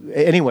 So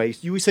anyway,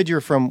 you said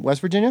you're from West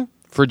Virginia.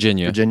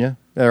 Virginia. Virginia,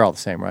 they're all the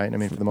same, right? I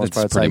mean, for the most It's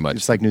part, it's pretty like much,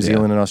 it's like New yeah.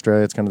 Zealand and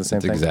Australia. It's kind of the same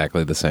It's thing.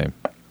 exactly the same.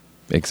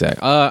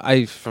 Exactly.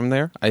 I from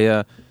there.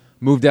 I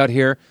moved out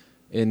here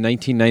in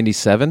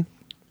 1997.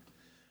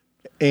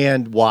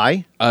 And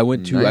why? I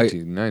went to I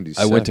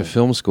 1997. went to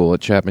film school at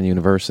Chapman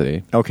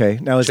University. Okay,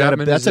 now is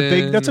Chapman that's is a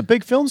big in- that's a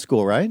big film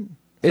school, right?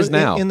 Is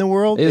now in the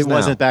world. Is It now.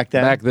 wasn't back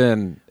then. Back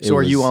then. it So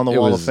are you was- on the it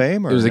Wall of was-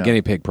 Fame, or It was a no?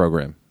 guinea pig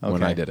program when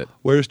Okay. I did it.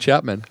 Where's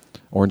Chapman?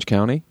 Orange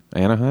County,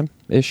 Anaheim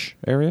ish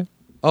area.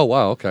 Oh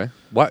wow, okay.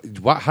 What?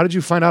 How did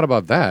you find out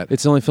about that?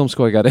 It's the only film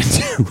school I got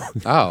into.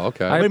 Oh,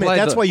 okay. I Wait a minute, applied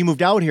that's to- why you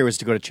moved out here was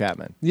to go to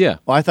Chapman. Yeah.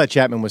 Well, I thought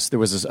Chapman was there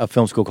was a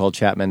film school called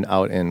Chapman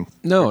out in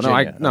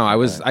Virginia.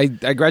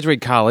 I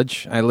graduated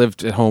college. I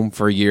lived at home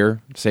for a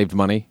year, saved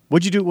money.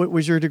 What'd you do? What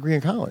was your degree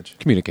in college?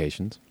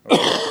 Communications.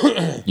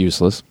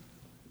 Useless.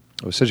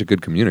 I was such a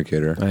good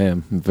communicator. I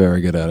am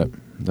very good at it.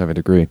 I have a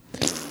degree.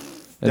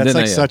 And That's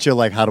then like such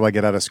a how do I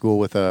get out of school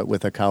with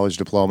a college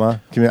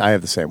diploma? I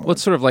have the same one. Well,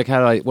 it's sort of like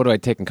what do I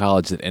take in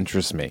college that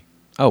interests me?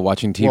 Oh,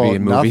 watching TV Well,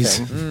 and movies.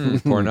 nothing.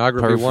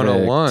 Pornography Perfect.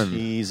 101.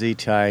 Easy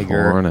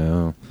Tiger.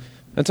 Porno.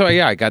 And so I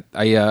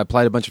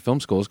applied to a bunch of film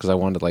schools because I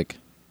wanted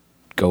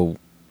to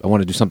I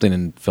wanted to do something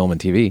in film and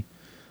TV,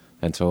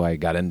 and so I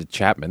got into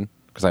Chapman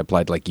because I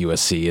applied to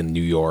USC and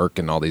New York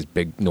and all these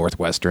big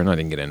Northwestern. I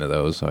didn't get into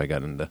those, so I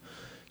got into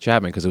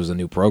Chapman because it was a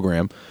new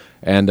program,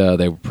 and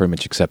they were pretty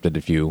much accepted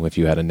if you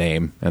had a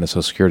name and a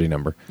social security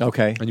number.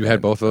 Okay. And you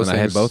had both those And I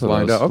had things both of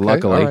lined those. up. Okay.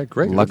 Luckily, all right,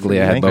 great.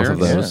 luckily I had Thank both you. of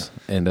those,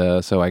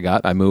 and so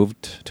I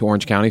moved to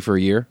Orange County for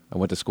a year. I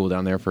went to school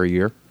down there for a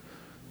year,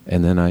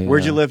 and then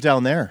Where'd you live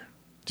down there?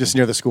 Just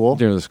near the school?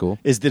 Near the school.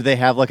 Did they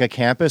have a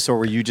campus, or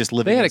were you just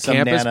living? They had in a some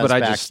campus, Nana's but I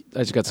back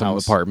just got some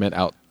house? apartment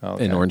out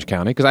Okay. in Orange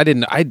County because I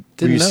didn't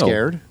Were you know.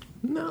 scared?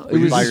 No, Were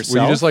you by Were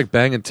yourself? you just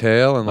banging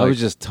tail and I was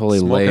just totally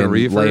smoking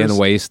reefers? laying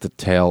waste the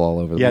tail all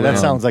over. Yeah, the that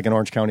place. sounds like an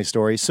Orange County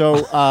story.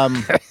 So,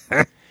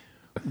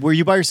 were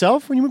you by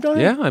yourself when you moved down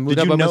here? Yeah, I moved Did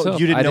out you by know,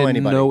 myself. You didn't I know didn't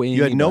anybody. know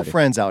You had no anybody.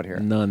 friends out here.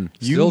 None.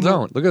 You Still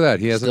don't. Look at that.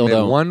 He hasn't Still made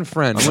don't. one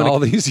friend I'm in gonna- all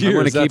these I'm years.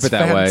 gonna keep That's it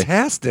that way.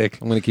 fantastic.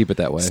 I'm going to keep it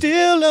that way.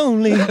 Still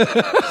lonely.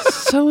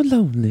 So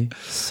lonely.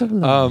 So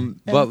lonely.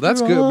 Well,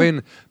 that's good. I mean,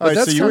 All but right, so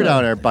that's you were kinda-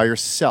 down there by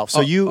yourself.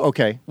 So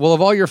okay. Well,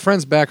 of all your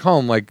friends back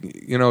home,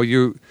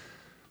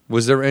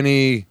 was there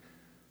any?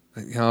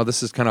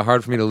 This is kind of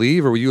hard for me to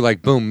leave, or were you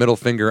like, boom, middle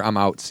finger, I'm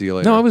out, see you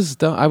later? No, I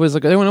was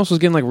like everyone else was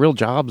getting real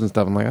jobs and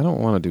stuff. I'm like, I don't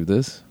want to do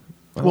this.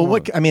 Well,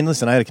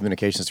 listen, I had a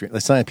communications degree.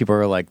 It's not like people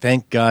are like,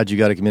 thank God you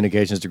got a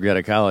communications degree out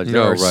of college.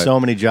 There No, are right. so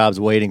many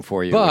jobs waiting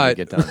for you when you But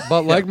get done.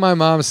 but like my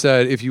mom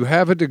said, if you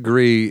have a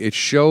degree, it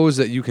shows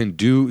that you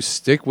can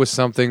stick with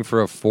something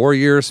for a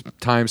 4-year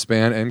time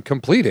span and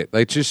complete it.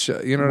 Like just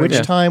what I Which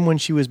mean? time when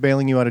she was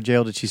bailing you out of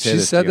jail did she say She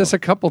this said to you? this a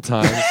couple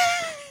times.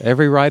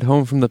 Every ride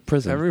home from the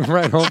prison. Every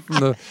ride home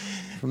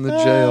from the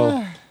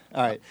jail.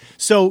 All right.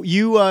 So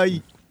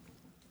you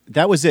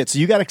that was it. So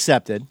you got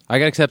accepted. I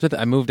got accepted.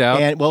 I moved out.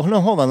 And well,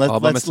 no, hold on. All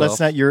by Let's myself.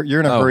 not. You're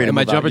in a Oh, hurry to am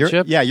I move out. jumping You're-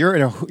 ship? Yeah, you're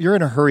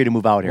in a hurry to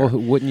move out here. Well,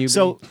 wouldn't you be?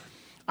 So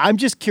I'm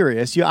just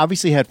curious. You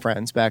obviously had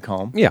friends back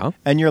home. Yeah.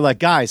 And you're like,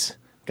 guys,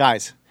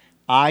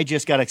 I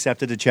just got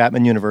accepted to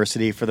Chapman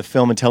University for the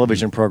film and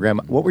television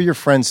program. What were your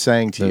friends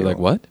saying to They're you? like,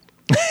 what?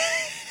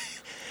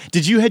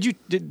 Did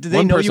they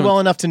One know person- you well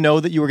enough to know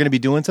that you were going to be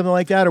doing something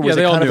like that, or was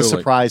they it all kind of a knew,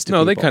 surprise to No,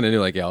 people? they kind of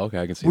knew. Yeah, okay,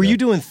 I can see. Were that. you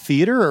doing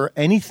theater or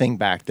anything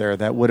back there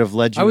that would have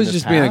led you? I was in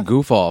this just being a path?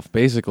 goof off,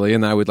 basically,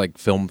 and I would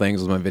film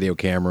things with my video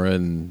camera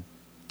and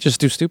just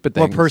do stupid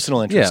More things.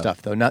 personal interest Yeah.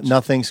 stuff, though.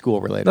 Nothing school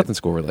related. Nothing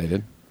school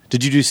related.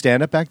 Did you do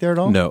stand up back there at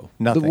all? No,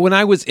 nothing. When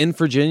I was in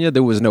Virginia,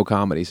 there was no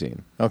comedy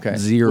scene. Okay.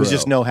 Zero. It was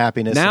just no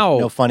happiness. Now,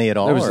 no funny at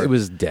all. or- It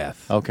was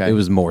death. Okay. It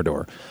was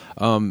Mordor.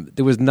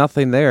 There was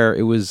nothing there.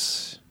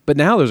 But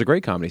now there's a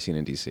great comedy scene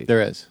in DC.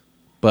 There is.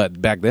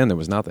 But back then there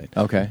was nothing.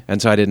 Okay.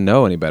 And so I didn't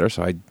know any better.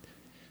 So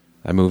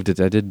I moved it.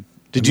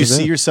 Did you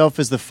see yourself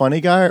as the funny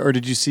guy, or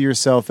did you see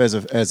yourself as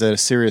a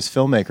serious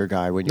filmmaker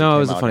guy when you? No, came it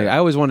was a out funny. here? I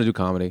always wanted to do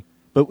comedy.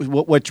 But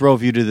what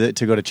drove you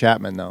to go to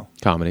Chapman though?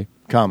 Comedy.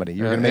 Comedy.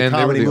 You're going to make and they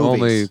were comedy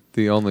movies.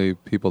 the only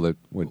people that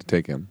would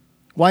take him.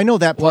 Well, I know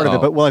that part of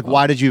it, Well, but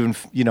why did you even?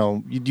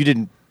 You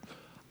didn't.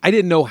 I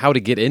didn't know how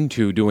to get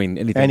into doing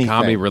anything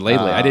comedy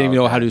related. I didn't even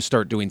know how to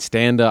start doing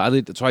stand up.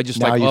 So I just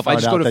Now you I found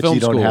just out go to that film you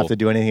don't school. have to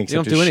do anything You except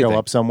don't do just show anything.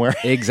 up somewhere.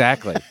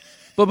 Exactly.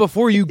 But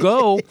before you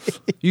go,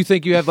 you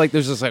think you have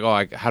there's this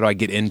how do I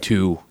get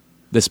into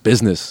this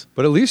business?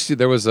 But at least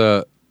there was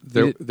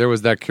there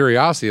was that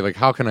curiosity, like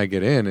how can I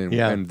get in?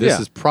 And this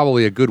Yeah. is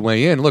probably a good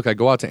way in. Look, I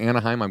go out to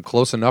Anaheim. I'm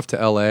close enough to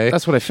LA.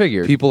 That's what I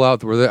figured. People out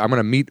there, I'm going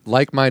to meet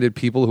like-minded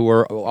people who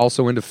are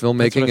also into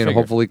filmmaking and figured.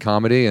 hopefully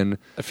comedy. And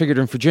I figured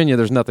in Virginia,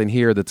 there's nothing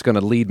here that's going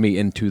to lead me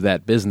into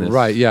that business.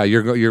 right, yeah,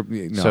 you're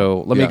no,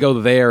 So let yeah. me go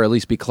there, at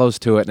least be close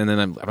to it, and then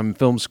I'm in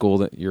film school.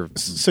 That your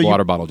So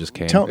water bottle just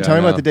came. Tell me I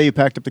about know. the day you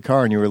packed up the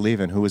car and you were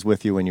leaving. Who was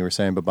with you when you were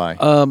saying bye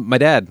bye? My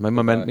dad, me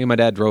and my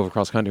dad drove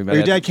across country.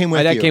 Your dad came with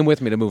My dad you? came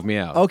with me to move me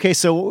out. Okay,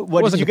 so what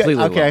did wasn't you guys?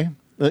 completely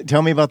Okay,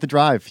 tell me about the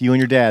drive. You and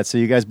your dad. So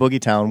you guys boogie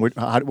town. What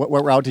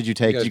route did you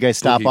take? You Did you guys guys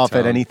stop boogie off at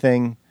town.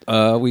 anything?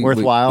 We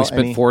worthwhile? We spent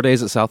Any- 4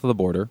 days at south of the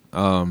border.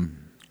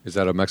 Is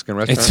that a Mexican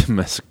restaurant? It's a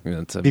mess.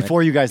 It's a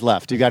Before you guys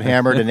left, you got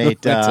hammered and ate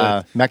It's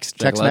a- Tex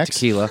Mex Mex.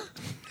 tequila.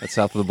 That's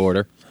south of the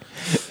border.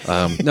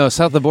 No,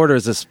 south of the border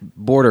is this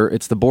border.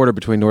 It's the border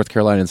between North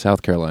Carolina and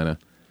South Carolina,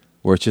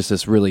 where it's just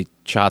this really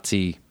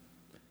chotsy,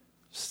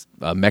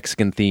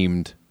 Mexican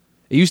themed.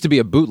 It used to be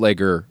a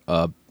bootlegger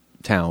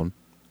town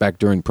back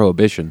during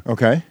Prohibition.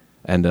 Okay.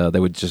 And they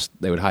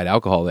would hide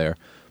alcohol there,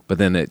 but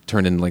then it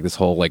turned into this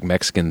whole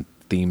Mexican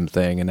themed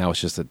thing, and now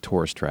it's just a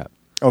tourist trap.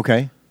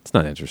 Okay. It's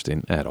not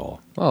interesting at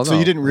all. Well, So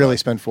you didn't really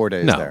spend 4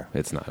 days No, there.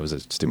 it's not. It was a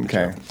stupid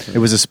Okay. joke. It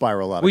was a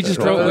spiral out We of just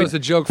it. drove- It was a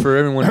joke for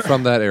everyone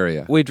from that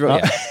area. We drove.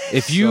 Yeah.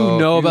 If you So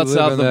know if about live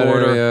south in of the that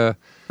border, area,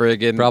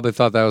 friggin' probably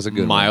thought that was a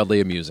good one.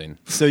 mildly amusing.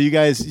 So did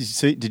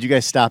you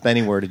guys stop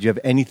anywhere? Did you have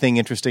anything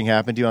interesting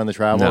happen to you on the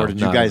travel? No, or did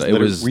you no, guys, it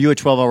was- were you a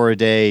 12-hour a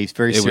day,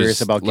 very It serious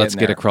was, about let's getting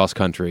get there across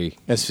country.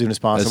 as soon as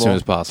possible? soon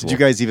as possible. Did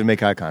you guys even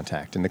make eye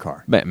contact in the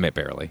car?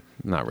 Barely.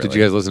 Not really. Did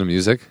you guys listen to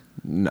music?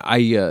 No.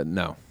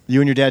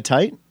 You and your dad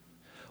tight?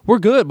 We're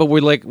good, but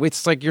we're like,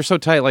 it's like you're so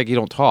tight, like you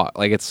don't talk.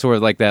 Like it's sort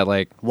of like that,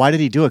 like Why did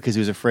he do it? Because he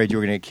was afraid you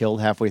were going to get killed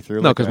halfway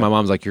through? no, Like because that? my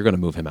mom's like, you're going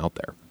to move him out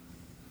there.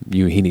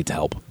 He needs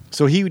help.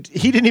 So he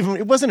didn't even,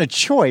 it wasn't a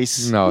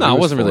choice. No, No, he it was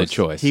wasn't really a forced.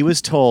 choice. He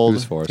was told. He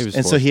was forced. He was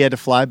and so forced. he had to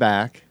fly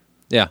back.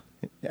 Yeah.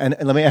 And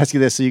let me ask you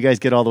this. So you guys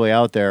get all the way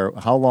out there.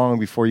 How long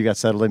before you got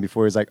settled in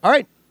before he was like, all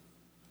right,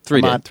 3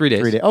 come days. on, 3 days.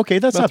 3 days. Okay,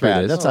 that's About not 3 bad.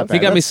 days. That's not bad. He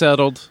got me That's-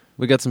 settled.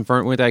 We got some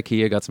went to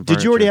IKEA, got some furniture.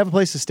 Did you already have a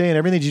place to stay and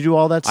everything? Did you do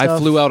all that stuff? I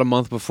flew out a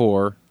month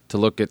before to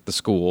look at the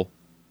school.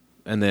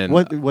 And then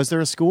What was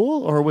there a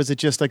school or was it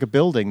just like a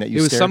building that you?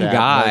 it was stared some at?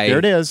 guy Like, there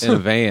it is. in a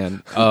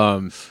van.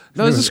 No,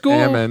 it was a school.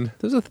 Ammon.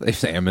 It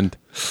was Ammon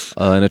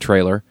in a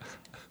trailer.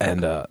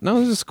 And no, it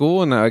was a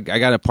school, and I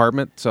got an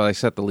apartment, so I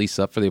set the lease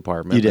up for the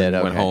apartment. You did.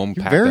 and Went okay. home,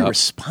 You're packed very up,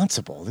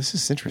 responsible. This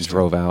is and interesting.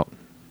 drove out.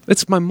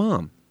 It's my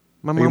mom.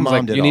 My your mom's mom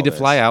like, did you all need to this.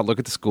 fly out, look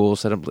at the school,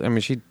 set up. I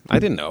mean, I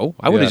didn't know.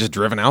 I would have Yeah. just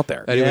driven out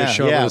there. Eddie Yeah, was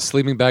showing yeah. up with a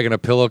sleeping bag and a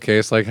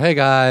pillowcase, like, "Hey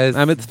guys,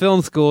 I'm at the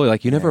film school.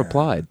 Like, you never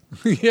applied.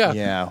 yeah,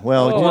 Yeah.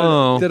 Well,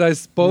 Oh. Did I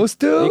supposed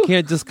to? You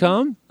can't just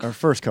come. our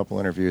first couple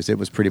interviews, it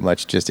was pretty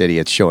much just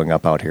idiots showing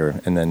up out here,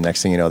 and then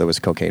next thing you know, there was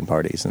cocaine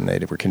parties, and they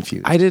were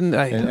confused. I didn't.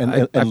 I And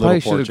probably little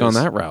should have gone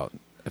porches. that route.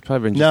 I'd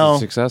probably been just no as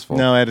successful.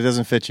 No, Ed, it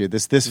doesn't fit you.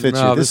 This fits No,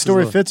 you. this This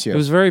story is a- fits you. It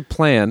was very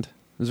planned.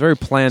 It was a very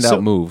planned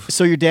out move.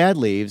 So your dad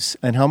leaves,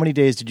 and how many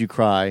days did you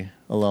cry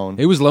alone?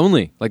 It was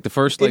lonely. Like the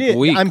first It is-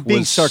 week. I'm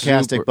being was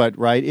sarcastic, super- but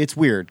right, it's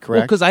weird, well,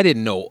 correct? because I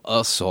didn't know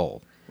a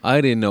soul.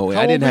 I didn't know.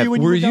 How I didn't old were have. you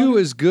when Were were you down?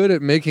 as good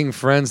at making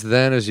friends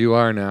then as you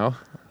are now?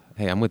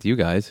 Hey, I'm with you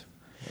guys.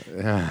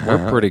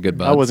 We're pretty good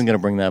buds. I wasn't going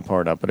to bring that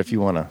part up, but if you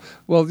want to,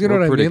 Well, you know We're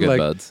what I pretty mean. good Like,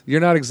 buds.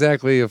 you're not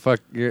exactly a fuck.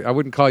 I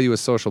wouldn't call you a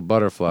social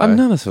butterfly. I'm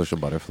not a social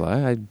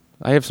butterfly.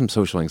 I have some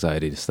social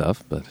anxiety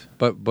stuff, but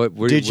But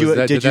Did you-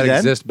 did did you that then?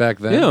 exist back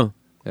then? yeah,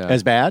 Yeah.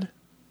 as bad.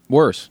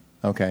 worse.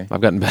 Okay.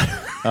 I've gotten better.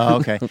 Oh,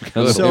 okay.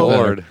 little so,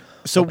 bored.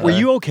 so were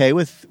you okay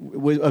with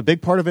a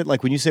big part of it?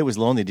 Like when you say it was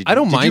lonely, did you, I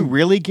don't did you mind-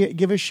 really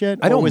give a shit?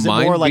 I don't or was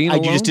mind it more like being you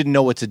alone. just didn't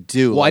know what to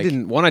do? Well, like, I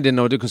didn't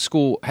know what to do because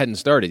school hadn't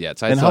started yet.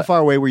 So I And how thought- far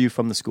away were you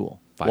from the school?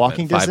 5 Walking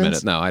minutes, 5 distance.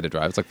 minutes. No, I had to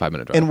drive. It's like 5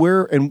 minute drive. And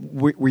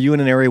were you in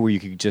an area where you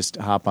could just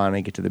hop on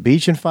and get to the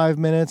beach in 5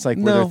 minutes? Like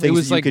were there no, things it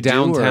was that you like could do, or-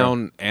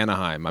 downtown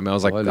Anaheim. I mean, I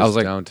was like, What I is was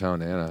like,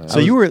 downtown Anaheim. So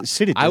you were at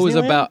City. I was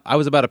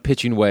Disneyland? about a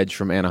pitching wedge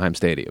from Anaheim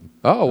Stadium.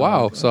 Oh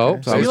wow! So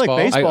So you like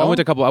baseball? I went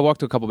to a couple. I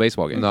walked to a couple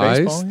baseball games. Nice.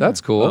 baseball, yeah.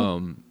 That's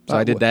cool. So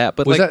I did that.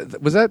 But was like,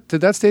 that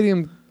did that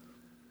stadium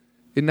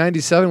in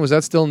 '97? Was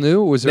that still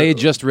new? Was there, they had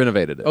just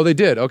renovated it. Oh, they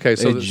did. Okay,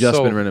 so They had just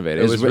so been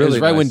renovated. It was, really it was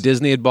right when nice.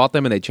 Disney had bought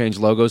them, and they changed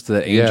logos to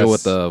the angel Yes.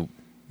 with the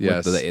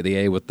Yes. the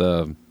A with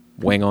the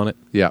wing on it,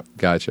 Yeah,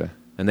 gotcha.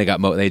 and they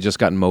had just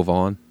gotten Mo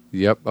Vaughn.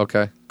 Yep.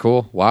 Okay.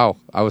 Cool. Wow.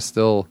 I was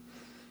still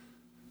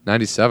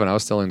 '97. I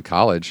was still in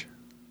college.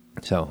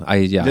 So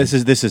This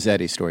is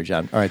Eddie's story,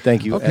 John. All right,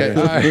 thank you. Okay. Eddie.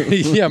 all right.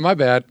 Yeah. My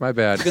bad. My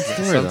bad. Good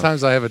story,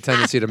 Sometimes I have a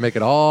tendency to make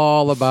it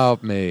all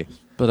about me.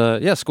 But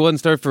school hadn't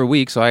started for a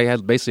week, so I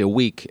had basically a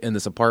week in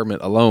this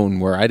apartment alone,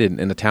 where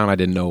in a town I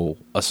didn't know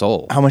a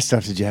soul. How much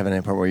stuff did you have in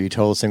that part? Where you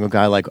told a single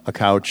guy like a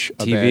couch,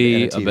 a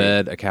TV, bed, and a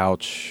bed, a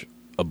couch,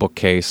 a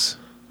bookcase,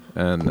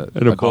 and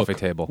a a coffee book.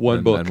 table. One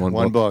and, book. and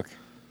one book.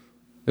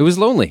 It was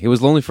lonely. It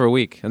was lonely for a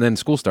week, and then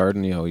school started,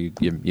 and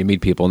you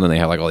meet people, and then they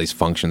have like all these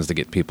functions to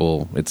get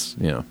people. It's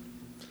You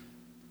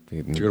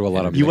go to a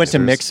lot of You went to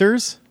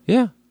mixers. mixers,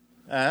 yeah.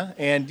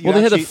 and you Well,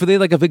 they actually- had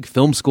like a big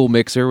film school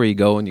mixer where you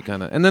go and you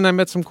kind of, and then I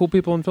met some cool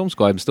people in film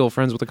school. I'm still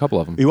friends with a couple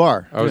of them. You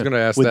are. I was going to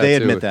ask Would that they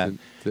too. admit that?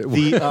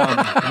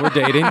 We're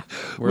dating.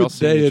 We're all Would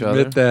seeing they each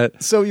admit other.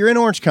 that? so you're in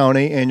Orange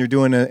County and you're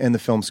doing in the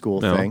film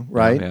school No. thing,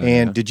 right? Yeah,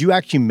 and yeah. did you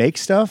actually make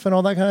stuff and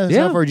all that kind of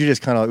Yeah. stuff, or did you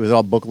just kind of it was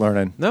all book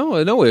learning?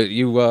 No.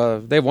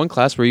 They have one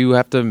class where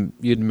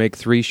you'd make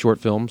 3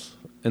 short films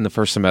in the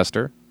first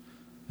semester,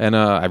 and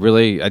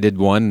I did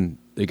one.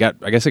 I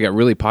guess it got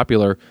really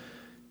popular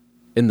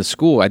in the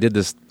school. I did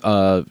this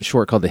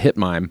short called The Hit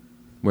Mime,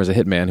 where there's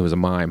a hitman who was a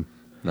mime.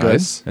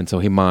 Nice. And so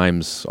he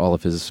mimes all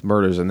of his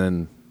murders, and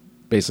then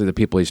basically the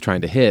people he's trying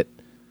to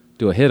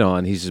do a hit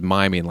on, he's just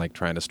miming, like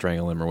trying to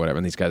strangle him or whatever.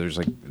 And these guys are just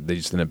like, they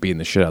just end up beating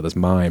the shit out of this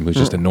mime who's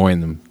just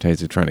annoying them, trying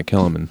to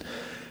kill him. And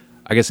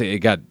I guess it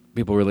got,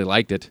 people really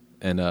liked it.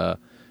 And I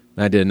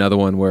did another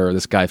one where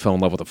this guy fell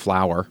in love with a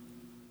flower,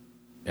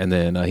 and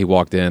then he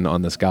walked in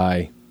on this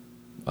guy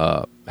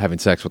having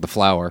sex with the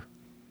flower.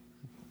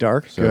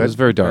 Dark. So it was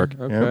very dark.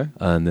 Okay.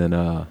 And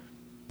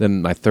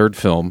then my third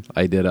film,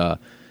 I did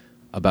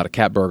about a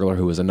cat burglar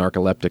who was a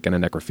narcoleptic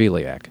and a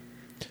necrophiliac.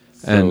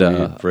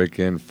 And break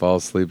in, fall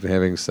asleep,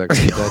 having sex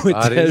with dead with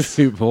bodies.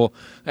 dead people.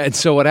 And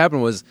so what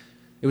happened was,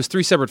 it was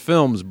 3 separate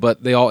films,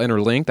 but they all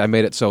interlinked. I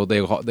made it so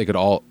they could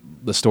all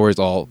the stories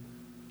all,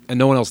 and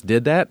no one else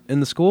did that in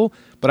the school.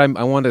 But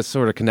I wanted to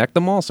sort of connect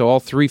them all. So all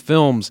 3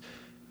 films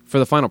for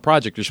the final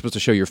project, you're supposed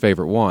to show your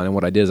favorite one. And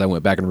what I did is I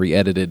went back and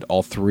re-edited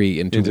all 3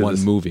 into one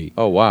movie.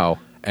 Oh wow!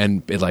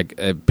 And it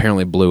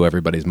apparently blew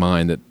everybody's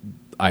mind that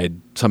I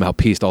had somehow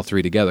pieced all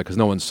 3 together because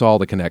no one saw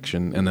the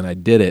connection. And then I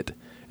did it,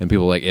 and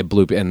people were like it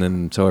blew. And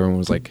then so everyone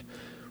was like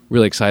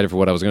really excited for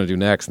what I was going to do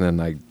next. And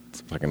then I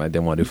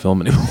didn't want to do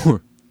film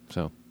anymore.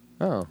 So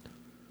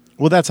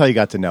Well, that's how you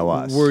got to know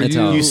us.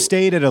 You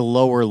stayed at a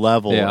lower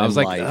level. Yeah, I was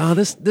like, life. oh,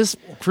 this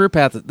career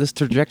path, this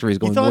trajectory is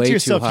going You thought way to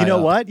yourself, too high you know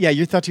up. what? Yeah,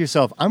 you thought to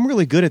yourself, I'm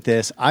really good at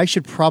this. I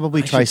should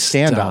probably try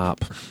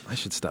stand-up. I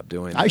should stop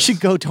doing. I should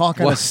go talk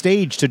on a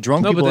stage to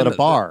drunk people at a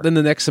bar. Then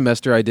the next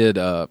semester I did.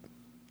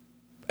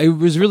 It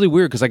was really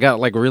weird because I got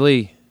like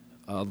really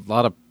a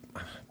lot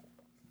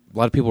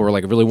of people were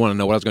like really want to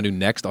know what I was going to do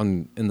next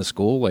in the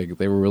school. Like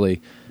they were really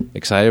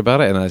excited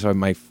about it, and I saw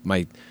my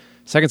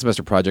second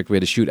semester project we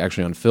had to shoot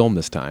actually on film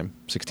this time,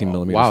 16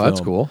 millimeter. Wow, film.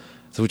 that's cool.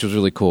 So which was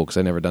really cool because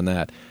I'd never done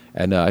that.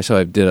 And I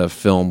did a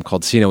film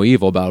called See No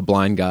Evil about a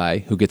blind guy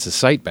who gets his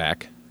sight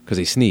back because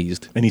he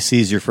sneezed. And he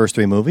sees your first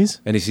 3 movies?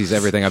 And he sees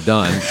everything I've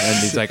done. And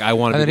he's like, I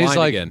want to be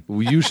blind again.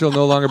 You shall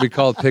no longer be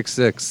called Pick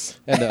Six.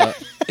 And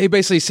he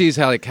basically sees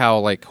how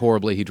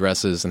horribly he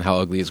dresses and how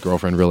ugly his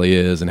girlfriend really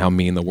is and how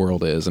mean the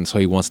world is. And so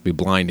he wants to be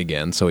blind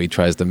again. So he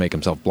tries to make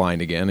himself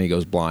blind again. And he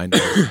goes blind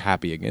and he's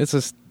happy again. It's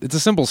a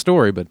simple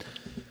story, but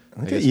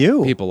Look at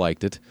you. People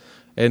liked it.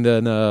 And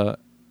then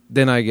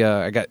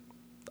I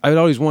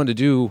always wanted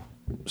to do.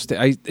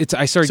 I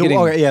started getting.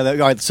 All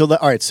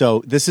right.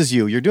 So this is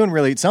you. You're doing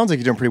really. It sounds like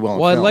you're doing pretty well.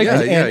 Well, in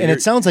film. and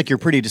it sounds like you're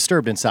pretty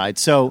disturbed inside.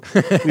 So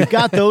we've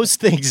got those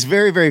things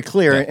very, very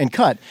clear and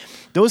cut.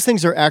 Those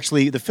things are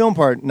actually the film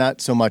part,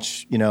 not so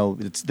much.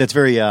 That's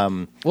very.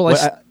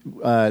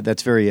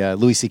 That's very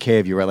Louis C.K.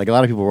 of you, right? Like a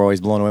lot of people were always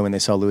blown away when they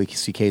saw Louis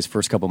C.K.'s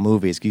first couple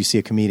movies. You see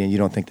a comedian, you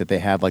don't think that they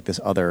have like this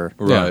other.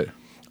 Right.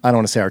 I don't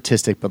want to say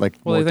artistic, but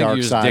like more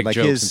dark side, like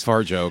jokes his and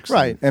fart jokes,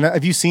 right? And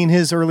have you seen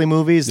his early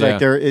movies? Yeah.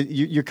 Like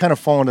you're kind of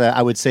falling into that.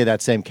 I would say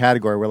that same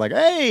category. Where like,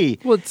 hey,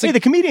 the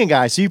comedian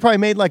guy. So you probably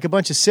made like a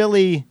bunch of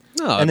silly,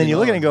 and then you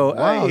look at it and go,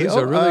 wow, hey, these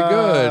are really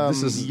good.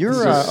 This is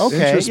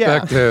okay,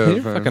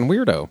 introspective. You're a fucking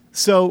weirdo.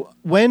 So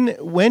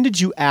when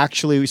did you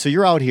actually? So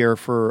you're out here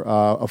for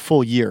a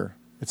full year.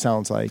 It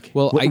sounds like.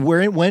 Well,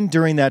 when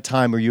during that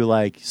time were you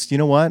like, you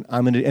know what,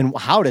 I'm gonna? And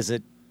how does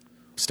it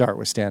start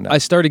with stand-up? I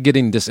started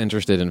getting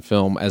disinterested in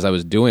film as I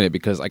was doing it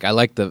because like I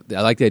like the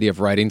idea of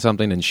writing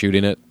something and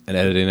shooting it and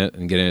editing it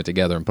and getting it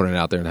together and putting it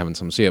out there and having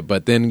someone see it.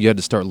 But then you had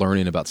to start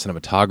learning about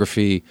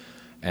cinematography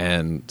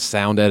and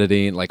sound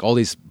editing, like all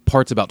these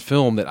parts about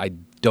film that I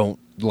don't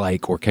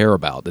like or care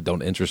about, that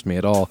don't interest me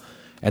at all.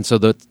 And so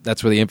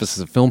that's where the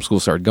emphasis of film school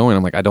started going.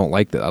 I'm like, I don't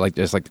like that. I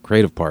just like the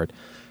creative part.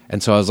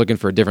 And so I was looking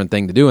for a different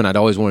thing to do, and I'd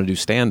always wanted to do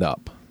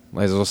stand-up.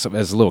 As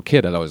a little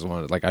kid, I'd always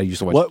wanted. Like I used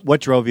to watch. What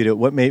drove you to?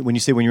 What made when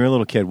you were a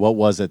little kid? What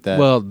was it that?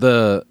 Well,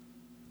 the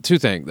 2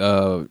 things.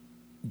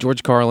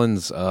 George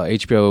Carlin's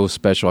HBO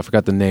special. I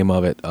forgot the name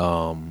of it.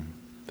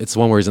 It's the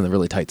one where he's in the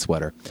really tight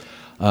sweater.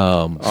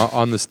 On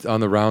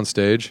the round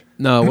stage.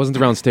 No, it wasn't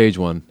the round stage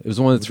one. It was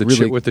the one that's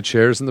with the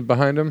chairs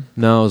behind him.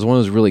 No, it was one that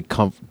was really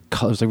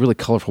it was like really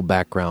colorful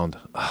background.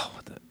 Oh,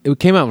 it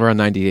came out around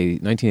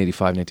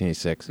 1985,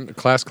 1986.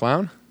 Class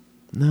Clown.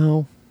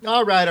 No.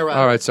 All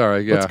right.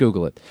 Sorry. Yeah. Let's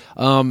Google it.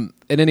 And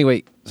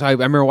anyway, so I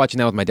remember watching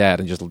that with my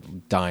dad and just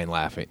dying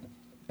laughing.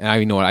 And I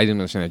didn't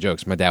understand the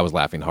jokes. My dad was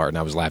laughing hard, and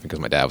I was laughing because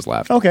my dad was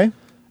laughing. Okay.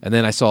 And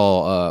then I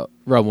saw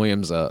Rob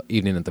Williams'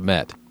 Evening at the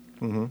Met,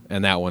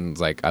 and that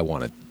one's like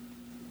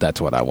that's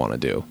what I want to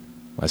do.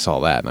 I saw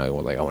that, and I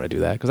was like, I want to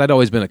do that because I'd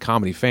always been a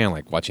comedy fan,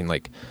 like watching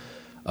like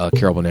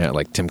Carol Burnett,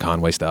 like Tim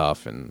Conway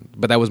stuff,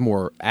 but that was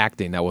more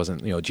acting. That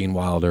wasn't Gene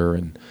Wilder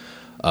and.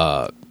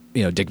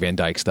 Dick Van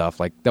Dyke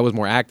stuff. Like that was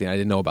more acting. I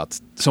didn't know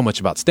so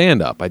much about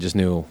stand up. I just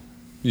knew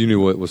you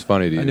knew what was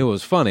funny to you. I knew it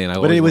was funny, and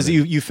but it was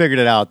you figured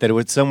it out that it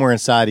was somewhere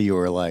inside of you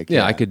were like,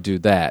 I could do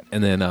that,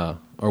 and then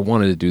or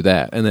wanted to do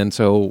that, and then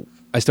so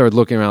I started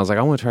looking around. I was like,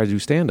 I want to try to do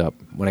stand up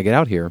when I get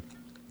out here.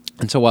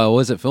 And so while I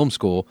was at film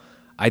school,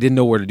 I didn't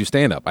know where to do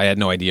stand up. I had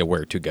no idea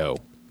where to go.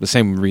 The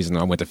same reason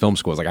I went to film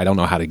school was like I don't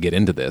know how to get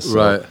into this.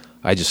 Right. So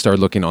I just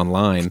started looking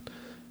online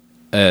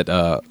at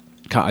I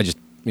just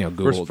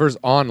Googled first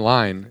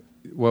online.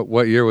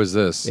 What year was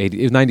this? It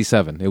was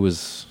 97. It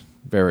was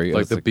very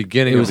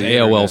beginning. It was of the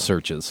AOL internet.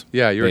 Searches.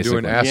 Yeah, you were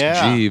doing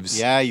Ask Jeeves.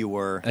 Yeah, you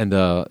were. And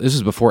this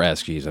was before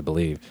Ask Jeeves, I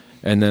believe.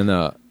 And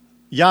then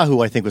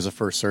Yahoo, I think, was the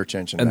first search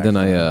engine. And then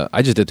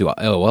I just did do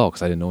AOL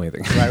because I didn't know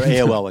anything. Right,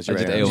 AOL was your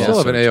I did AOL. You still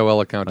have an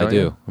AOL account, don't I do.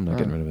 you? I'm not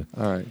getting rid of it.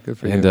 All right, good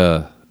for you. And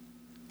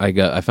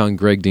I found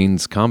Greg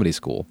Dean's Comedy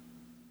School.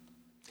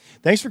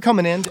 Thanks for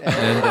coming in.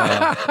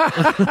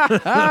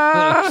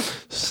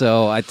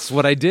 So that's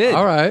what I did.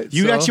 All right.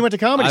 You actually went to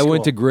comedy school. I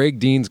went to Greg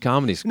Dean's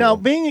Comedy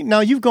School. Now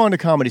you've gone to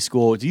comedy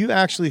school. Do you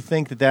actually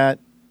think that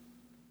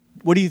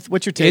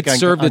what's your take on it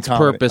served on its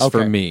comedy? purpose Okay.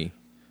 for me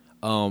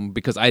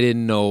because I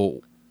didn't know.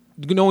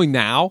 Knowing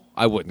now,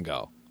 I wouldn't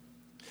go.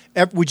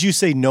 Would you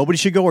say nobody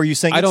should go, or are you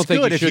saying I don't it's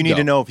think good you if should you need go.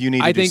 to know if you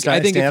need to do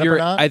stand if up you're, or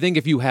not? I think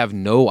if you have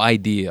no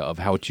idea of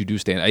how to do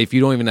stand-up, if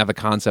you don't even have a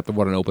concept of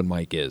what an open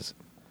mic is,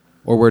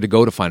 or where to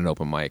go to find an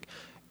open mic,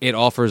 it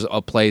offers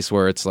a place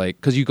where it's like,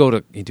 because you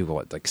do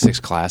what, like 6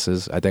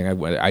 classes. I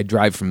think I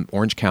drive from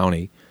Orange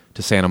County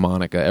to Santa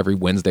Monica every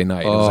Wednesday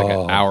night. It was like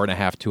an hour and a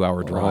half,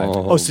 2-hour drive.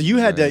 Oh, so you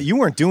had to. You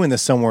weren't doing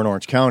this somewhere in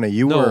Orange County.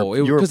 You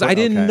were because I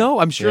didn't know.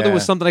 I'm sure there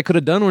was something I could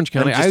have done in Orange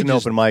County. Just I an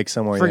open mic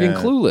somewhere. friggin'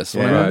 clueless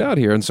when I moved out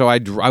here, and so I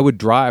would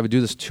drive. I would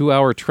do this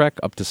 2-hour trek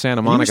up to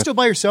Santa You Monica. were still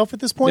by yourself at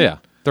this point? Yeah,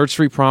 3rd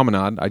Street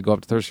Promenade. I'd go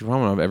up to 3rd Street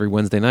Promenade every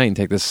Wednesday night and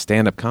take this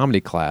stand-up comedy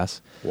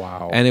class.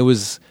 Wow. And it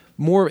was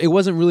more. It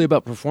wasn't really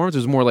about performance. It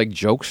was more like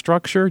joke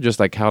structure,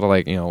 just like how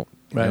to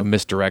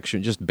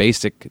misdirection, just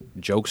basic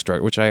joke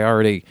structure, which I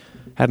already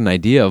had an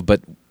idea of.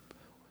 But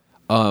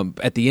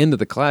at the end of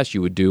the class,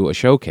 you would do a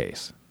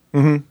showcase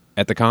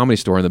at the Comedy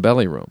Store in the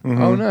Belly Room.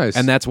 Oh, nice.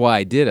 And that's why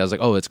I did. I was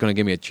like, oh, it's going to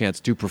give me a chance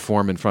to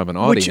perform in front of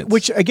an audience.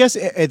 Which I guess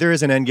there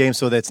is an end game,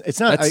 so it's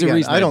not. That's the again,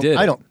 reason I don't. I did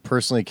I it. don't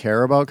personally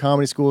care about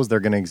comedy schools. They're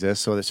going to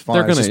exist, so it's fine.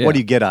 They're It's gonna, just, what do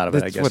you get out of it?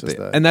 I That's guess.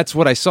 what and that's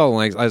what I saw.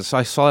 Like I saw,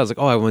 I was like,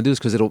 oh, I want to do this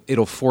because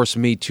it'll force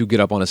me to get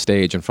up on a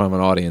stage in front of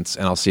an audience,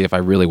 and I'll see if I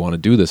really want to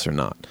do this or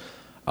not.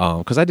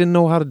 Because I didn't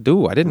know how to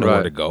do. I didn't know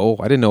where to go.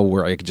 I didn't know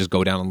where I could just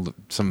go down to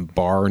some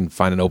bar and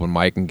find an open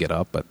mic and get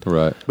up. But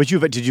Right. But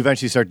did you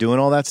eventually start doing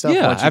all that stuff?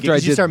 Yeah, Once after I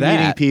did you did start that,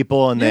 meeting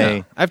people and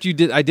they. After you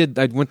did,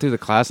 I went through the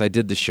class. I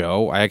did the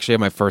show. I actually had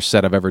my first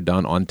set I've ever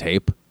done on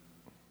tape.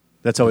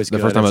 That's always The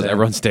good. first time I was That's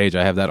ever it. on stage,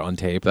 I have that on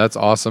tape. That's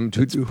awesome.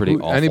 It's pretty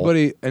awful.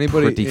 Anybody?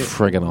 Pretty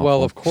friggin' awful.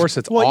 Well, of course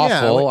it's Well, yeah,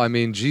 awful. like- I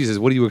mean, Jesus,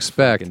 what do you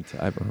expect?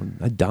 I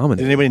Did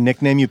dominated. anybody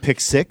nickname you Pick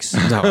Six?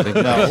 No,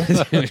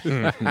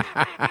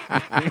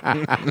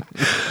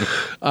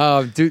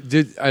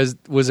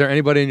 Was there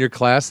anybody in your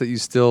class that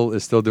is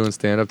still doing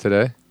stand up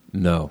today?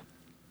 no,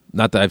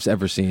 not that I've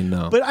ever seen.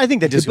 No, But I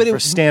think that just But goes it- for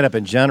stand up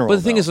in general. But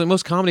the thing though. is, in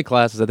most comedy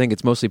classes, I think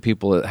it's mostly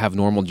people that have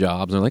normal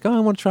jobs and they're like, "Oh, I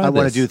want to try I this.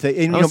 want to do things.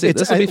 And,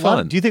 this will be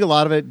fun." Do you think a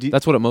lot of it?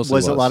 That's what it mostly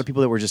was. A was. lot of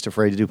people that were just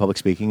afraid to do public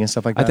speaking and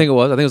stuff like that. I think it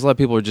was. I think it was a lot of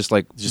people were just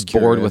like Just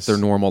bored curious. with their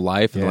normal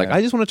life and Yeah. like,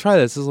 I just want to try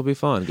this. This will be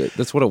fun.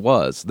 That's what it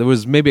was. There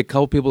was maybe a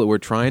couple people that were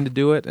trying to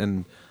do it,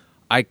 and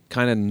I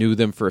kind of knew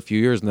them for a few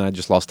years, and then I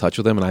just lost touch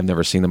with them, and I've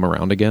never seen them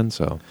around again.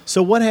 So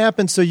So what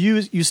happened? So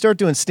you start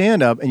doing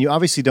stand up, and you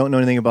obviously don't know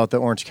anything about the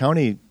Orange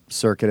County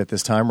circuit at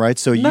this time, right?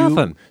 So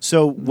Nothing.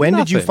 So when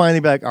did you Nothing. finally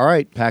be like, all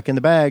right, packing the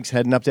bags,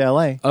 heading up to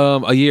L.A.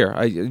 a year,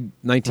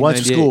 1998.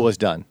 Once school was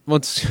done.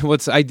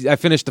 Once I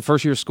finished the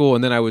first year of school,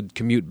 and then I would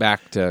commute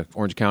back to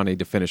Orange County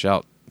to finish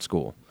out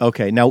school.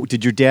 Okay. Now,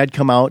 did your dad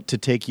come out to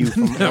take you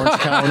from Orange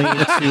County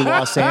to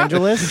Los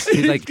Angeles?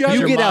 He's like, Your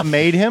you get mom out,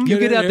 made him. you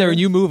get out there and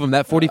you move him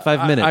that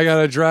 45 minutes. I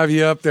gotta drive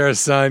you up there,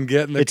 son.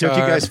 Get in the It took car.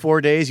 you guys 4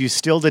 days. You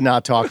still did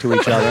not talk to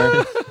each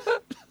other.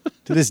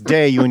 To this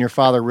day, you and your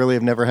father really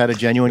have never had a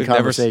genuine We've never-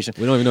 conversation.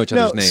 we don't even know each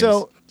other's names.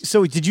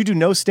 So did you do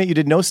no stand? You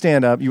did no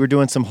stand up. You were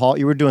doing some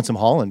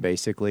hauling,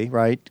 basically,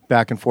 right?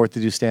 Back and forth to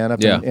do stand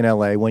up Yeah. in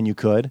L.A. when you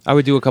could. I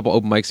would do a couple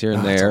open mics here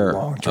and It's there. a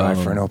long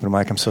drive for an open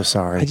mic. I'm so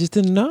sorry. I just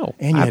didn't know.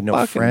 and you I had no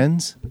fucking-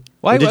 friends.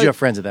 Well, Or did you have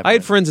friends at that I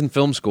had point? friends in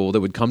film school that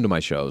would come to my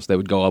shows. They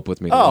would go up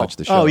with me to watch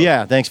the show. Oh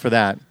yeah, thanks for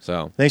that.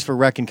 So, Thanks for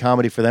wrecking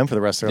comedy for them for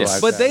the rest of their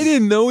lives. but they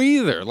didn't know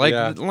either. Like,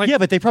 Yeah. Yeah,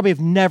 but they probably have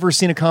never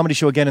seen a comedy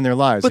show again in their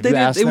lives. but Have they you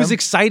didn't, asked it was them?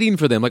 exciting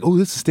for them. Like, oh,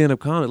 this is stand up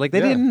comedy. Like, they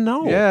Yeah. didn't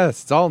know.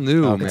 Yes, it's all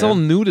new. Okay. It's all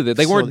new to them.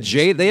 They So weren't it's-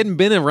 jaded. They hadn't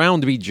been around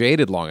to be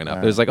jaded long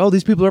enough. It was like, oh,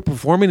 these people are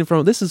performing in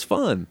front of. This is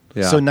fun.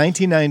 Yeah. So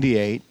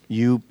 1998,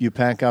 you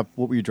pack up.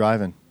 What were you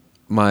driving?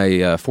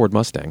 My Ford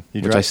Mustang,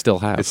 You which drive- I still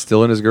have, It's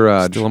still in his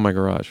garage. still in my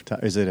garage.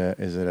 Is it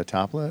a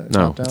topless? No,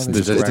 top down? it's- Is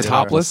it's it a regular?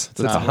 topless? It's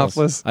a Topless.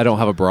 topless? I don't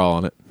have a bra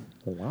on it.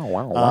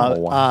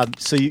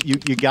 So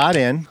you got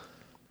in.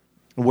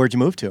 Where'd you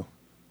move to?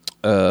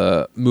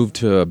 Moved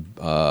to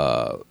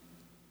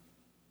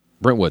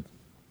Brentwood.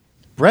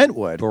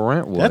 Brentwood.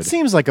 Brentwood. That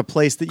seems like a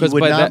place that you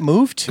would not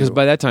move to. Because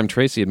by that time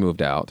Tracy had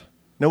moved out.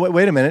 No,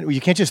 wait a minute.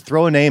 You can't just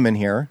throw a name in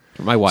here.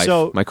 My wife,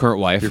 So- my current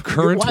wife. Your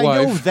current Well, wife.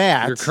 I know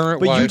that. Your current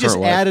but wife. you just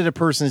Current wife. added a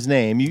person's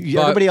name.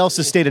 But Everybody else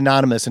has stayed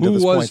anonymous until Who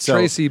this was point. So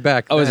Tracy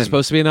back then? Oh, is it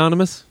supposed to be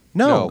anonymous?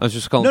 No, I was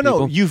just calling no.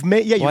 people? You've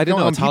made Well, I didn't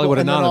know. It's Hollywood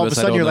and then all of a Anonymous.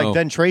 I sudden don't you're like, know.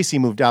 then Tracy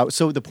moved out.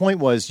 So the point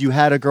was, you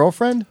had a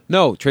girlfriend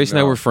No, Tracy and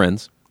I No. were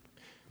friends.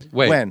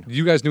 Wait, When?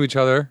 you guys knew each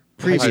other?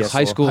 Previous.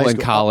 High school High and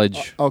school.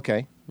 college.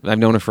 Okay, I've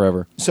known her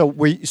forever.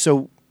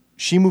 so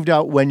she moved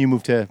out when you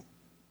moved to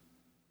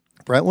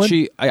Brentwood.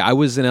 I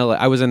was in LA.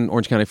 I was in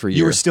Orange County for a year.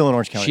 You were still in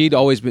Orange County.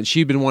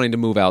 She'd been wanting to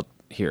move out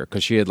here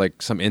because she had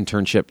like some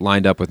internship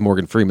lined up with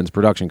Morgan Freeman's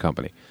production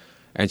company,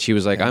 and she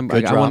was like, Yeah, I good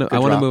want drop, to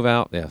good drop. move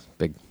out. Yeah,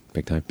 big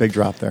time. Big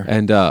drop there.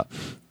 And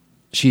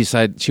she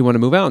said she wanted to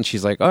move out, and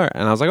she's like, all right.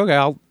 And I was like,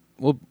 okay,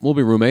 we'll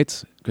be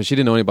roommates because she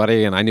didn't know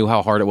anybody, and I knew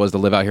how hard it was to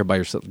live out here by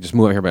yourself. Just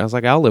move out here. But I was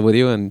like, I'll live with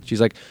you. And she's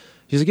like,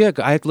 yeah,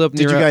 I have to live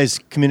near. Did you guys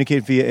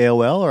communicate via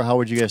AOL or how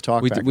would you guys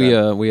talk? We back we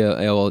then?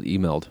 AOL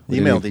emailed.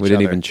 Emailed each we didn't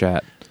other. even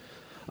chat.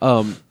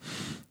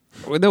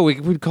 No,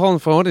 we'd call on the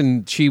phone,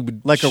 and she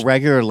would Like a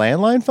regular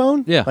landline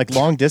phone? Yeah. Like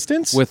long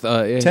distance? with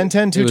 10,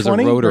 10, it was a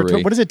 220?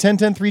 rotary. What is it? 10,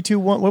 10, 3, 2,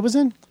 1? What was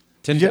it?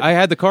 I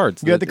had the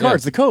cards. You had the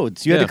cards, the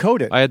codes. You had to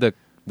code it. I had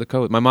the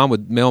code. My mom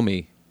would mail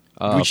me.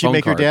 We should phone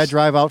make cards. your dad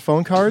drive out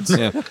phone cards?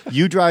 Yeah.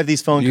 You drive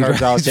these phone You cards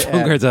drive out these to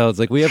phone Ed. cards out. It's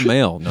like, we have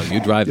mail. No,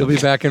 you drive You'll them.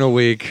 be back in a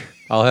week.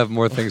 I'll have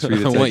more things for you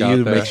to I take want out you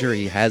to there. make sure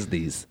he has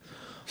these.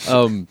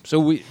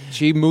 So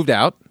she moved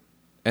out,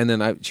 and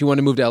then she wanted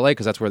to move to LA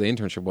because that's where the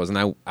internship was, and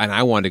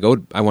I wanted to go.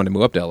 I wanted to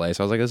move up to LA,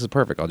 so I was like, this is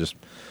perfect.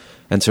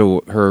 And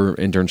so her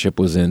internship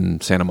was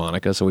in Santa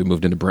Monica, so we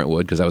moved into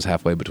Brentwood because I was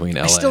halfway between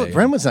LA.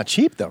 Brentwood's not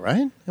cheap, though,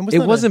 right? It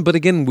wasn't, but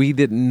again, we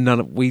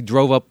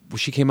drove up.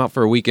 She came out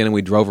for a weekend, and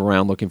we drove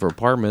around looking for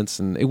apartments,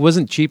 and it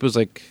wasn't cheap. It was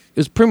like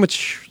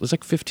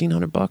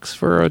 $1,500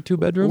 for a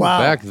 2-bedroom. Wow.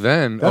 Back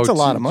then, That's a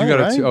lot of money, you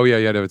got right?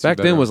 yeah, to have a Back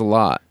then was a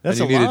lot. That's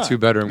and you a needed lot.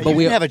 2-bedroom. But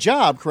we didn't have a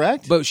job,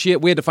 correct? But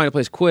we had to find a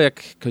place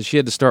quick because she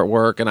had to start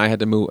work, and I had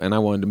to move, and I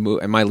wanted to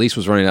move, and my lease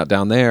was running out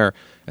down there,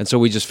 and so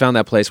we just found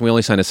that place. And we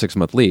only signed a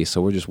 6-month lease,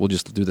 so we'll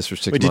just do this for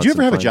 6 months. Wait, did you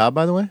ever and have a find- job,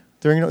 by the way,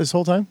 during this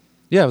whole time?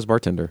 Yeah, I was a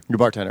bartender. You're a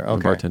bartender. I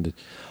Okay.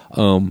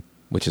 bartended,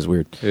 which is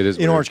weird. It is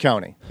In weird. Orange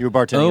County. You were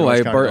bartending in Oh,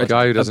 Orange County. A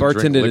guy who doesn't drink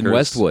bartended in liquors.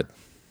 Westwood.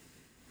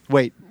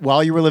 Wait,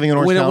 while you were living in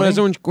Orange When I County? was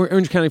in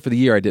Orange County for the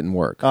year, I didn't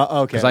work.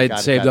 Okay, because I had got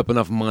it, saved got it. up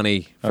enough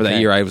money for that Okay.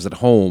 year. I was at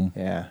home.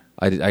 Yeah.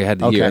 I had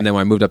the Okay. year, and then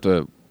when I moved up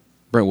to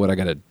Brentwood, I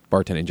got a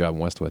bartending job in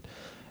Westwood,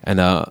 and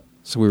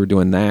so we were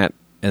doing that,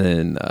 and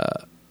then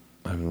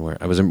I don't know where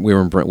we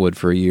were in Brentwood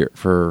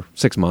for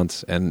 6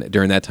 months, and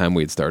during that time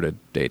we had started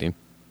dating.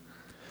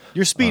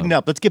 You're speeding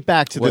up. Let's get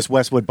back to this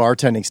Westwood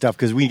bartending stuff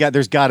because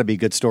there's got to be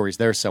good stories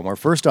there somewhere.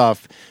 First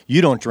off,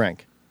 you don't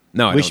drink.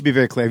 No, I we don't. should be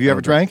very clear. Have you I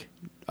ever don't drink. drank?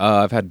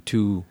 I've had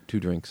two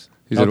drinks.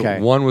 He said Okay.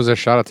 one was a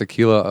shot of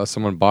tequila.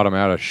 Someone bought him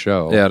at a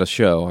show. Yeah, at a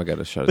show, I got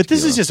a shot. of But this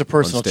is tequila just a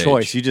personal on stage.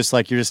 choice. You're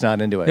just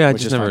not into it. Yeah, I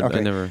which just is never. fine. Okay.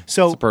 I never.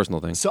 So it's a personal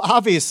thing. So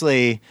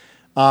obviously,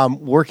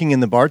 working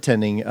in the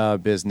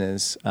bartending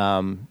business,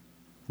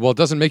 Well, it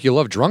doesn't make you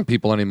love drunk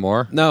people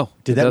anymore. No,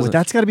 it doesn't.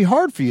 that's got to be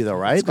hard for you, though,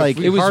 right? Like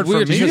it was hard for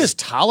weird. did you because- just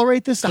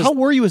tolerate this? How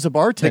were you as a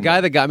bartender? The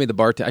guy that got me the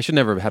bartend, I should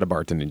never have had a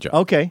bartending job.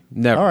 Okay.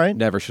 Never. All right.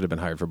 Never should have been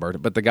hired for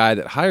bartending. But the guy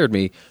that hired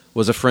me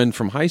was a friend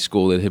from high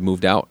school that had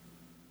moved out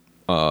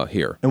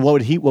here. And what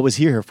was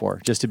he here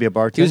for? Just to be a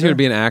bartender? He was here to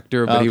be an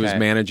actor, but he was Okay.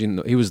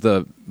 managing. He was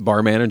the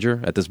bar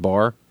manager at this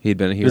bar. He'd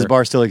been here. Does the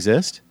bar still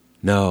exist?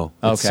 No,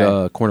 it's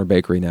Okay. Corner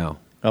Bakery now.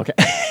 Okay.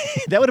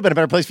 That would have been a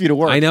better place for you to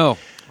work. I know.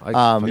 You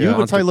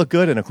would probably look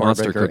good in a corner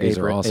Monster baker cookies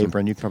are awesome.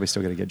 apron. You'd probably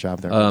still get a good job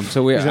there.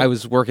 I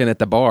was working at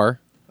the bar.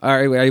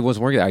 I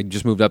wasn't working. I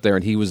just moved up there,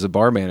 and he was the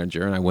bar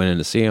manager. And I went in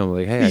to see him.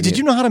 Like, hey, Did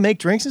you know how to make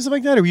drinks and stuff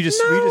like that, or were you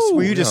just No.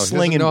 were you No, just he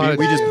slinging? doesn't know how to-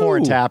 Were you just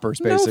pouring No. tappers,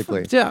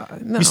 basically? Yeah,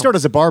 no. You start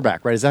as a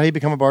barback, right? Is that how you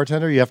become a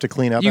bartender? You have to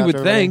clean up. You after would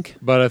everybody? think.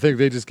 But I think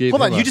they just gave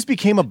Hold him on, you just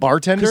became a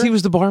bartender Because he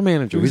was the bar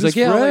manager. He was He's like,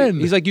 his yeah.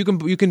 friend. He's like, you can.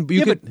 Yeah,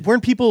 could. but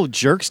weren't people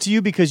jerks to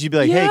you because you'd be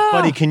like, "Hey, Yeah.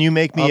 buddy, can you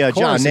make me Of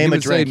John? course, Name he a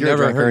would say drink, you're a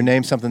never drinker, or heard-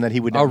 name something that he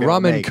would a never be able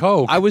rum to and make.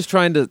 coke. I was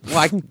trying to.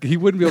 Well, He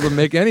wouldn't be able to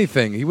make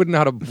anything. He wouldn't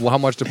know how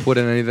much to put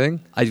in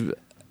anything.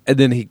 and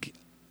then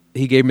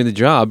he gave me the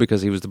job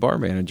because he was the bar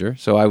manager.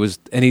 So I was,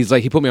 and he's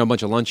like, he put me on a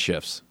bunch of lunch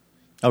shifts.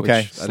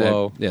 Okay, which I did.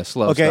 Slow. Yeah,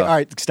 slow. okay, stuff. all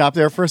right. Stop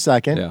there for a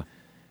second. Yeah.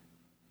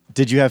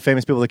 Did you have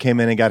famous people that came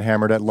in and got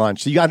hammered at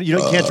lunch? So you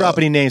can't drop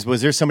any names. But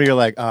was there somebody you're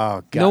like,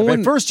 oh god? No But one-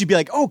 at first you'd be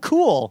like, oh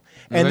cool,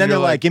 and then then they're you're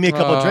like, like, give me a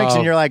couple of drinks,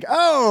 and oh. you're like,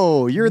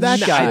 oh, you're that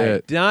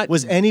guy. Not-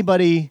 Was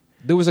anybody?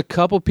 There was a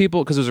couple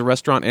people because it was a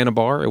restaurant and a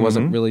bar. It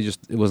wasn't really just.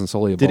 It wasn't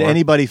solely a bar. Did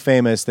anybody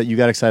famous that you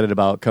got excited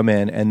about come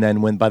in, and then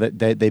when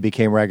they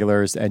became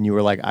regulars, and you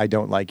were like, I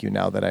don't like you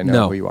now that I know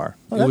No. who you are.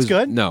 Oh, It that's was-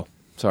 good. No,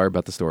 sorry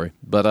about the story,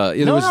 but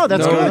it No, was no,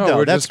 that's no, good, no, though.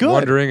 We're That's just good.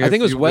 wondering. I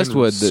think it was if you've been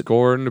Westwood that-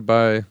 scorned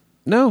by.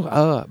 No,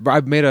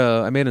 I made an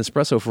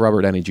espresso for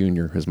Robert Downey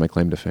Jr. is my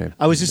claim to fame.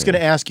 I was just going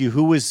to ask you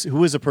who was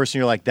a person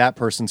you're like, that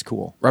person's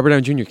cool. Robert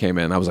Downey Jr. came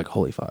in. I was like,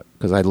 holy fuck,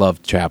 because I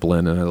loved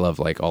Chaplin and I love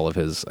like all of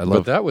his. I But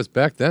love. that was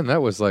back then.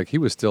 That was like he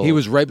was still. He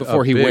was right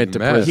before a he big went to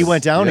mess. prison. He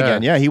went down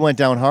again. Yeah, he went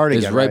down hard It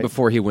was again. right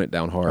before he went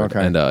down hard,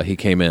 Okay. and he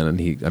came in and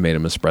I made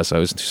him espresso. He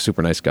was a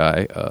super nice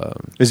guy.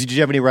 Did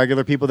you have any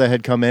regular people that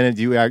had come in and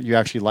you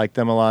actually liked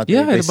them a lot?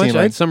 Yeah, They I had a bunch. seemed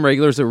I had some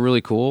regulars that were really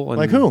cool. And,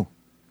 like who?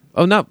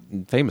 Oh, not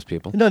famous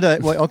people. No,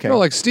 okay. No,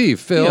 like Steve,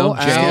 Phil, You know,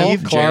 Al,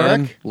 Steve, Clark,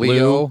 Jan,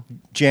 Leo,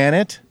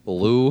 Janet,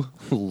 Lou.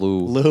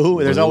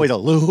 Lou. There's always a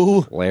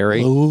Lou.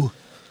 Larry. Lou.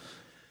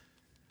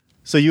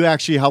 So you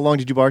actually, how long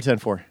did you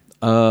bartend for?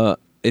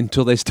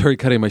 Until they started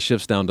cutting my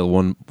shifts down to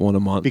one a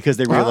month. Because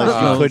they realized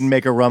Wow. you couldn't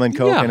make a rum and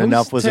coke, Yeah, and it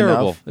enough was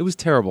terrible. enough. It was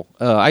terrible.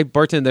 I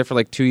bartended there for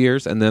like 2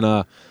 years, and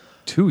then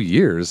 2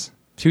 years.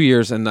 2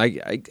 years, and I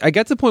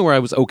got to the point where I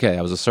was okay.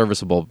 I was a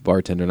serviceable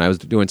bartender, and I was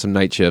doing some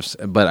night shifts,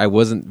 but I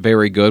wasn't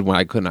very good when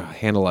I couldn't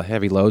handle a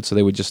heavy load, so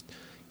they would just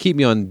keep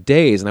me on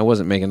days, and I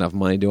wasn't making enough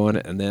money doing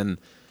it. And then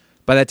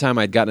by that time,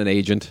 I'd gotten an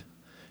agent,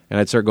 and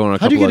I'd start going on a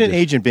How do couple you get an auditions.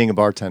 agent being a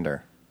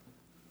bartender?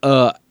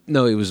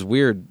 No, it was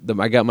weird.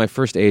 I got my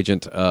first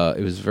agent.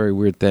 It was a very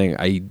weird thing.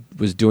 I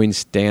was doing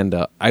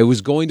stand-up. I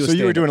was going to. So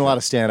you were doing a lot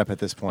of stand-up at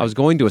this point. I was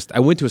going to. I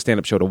went to a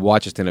stand-up show to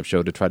watch a stand-up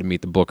show to try to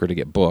meet the booker to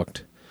get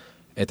booked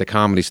at the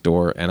Comedy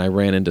Store, and I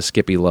ran into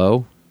Skippy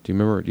Lowe. Do you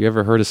remember? Do you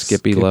ever heard of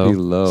Skippy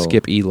Lowe?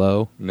 Skip E.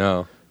 Lowe.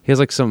 No. He has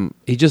like some.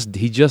 He just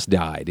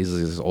died. He's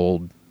this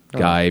old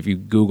guy. If you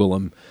Google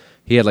him,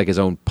 he had like his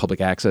own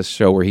public access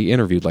show where he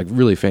interviewed like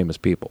really famous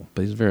people.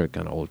 But he's a very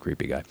kind of old,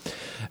 creepy guy,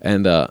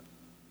 and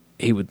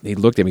he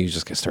looked at me. He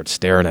just started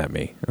staring at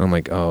me, and I'm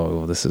like,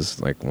 oh, this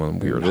is like one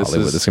weird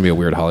Hollywood. This is gonna be a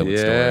weird Hollywood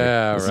story.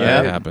 Yeah, This is right.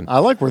 gonna happen. I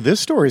like where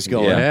this story's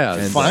going. Yeah.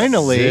 And,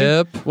 Finally,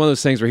 Zip. One of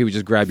those things where he would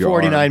just grab your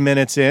 49 arm.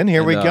 minutes in. Here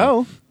And, we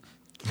go.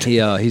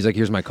 He's like,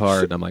 here's my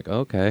card. And I'm like,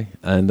 okay.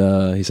 And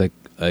he's like,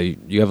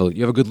 you have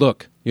a good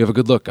look. You have a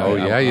good look. Oh,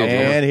 yeah, you do.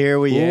 And here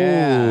we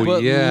Ooh,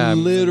 But yeah.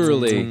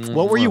 literally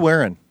What were you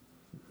wearing?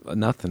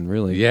 nothing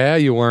really. Yeah,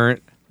 you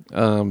weren't.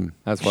 Um,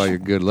 That's why you're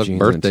good. Look,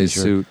 Jeans and a birthday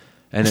t-shirt. suit.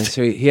 and then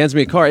so he hands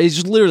me a card. He's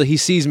just literally he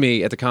sees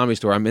me at the Comedy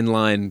Store. I'm in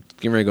line,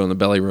 getting ready to go in the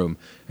belly room,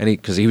 and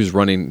because he was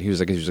running, he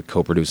was a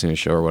co-producing a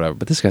show or whatever.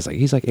 But this guy's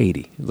he's like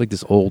 80, he's like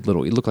this old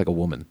little. He looked like a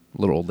woman,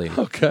 little old lady.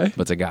 Okay.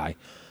 But it's a guy.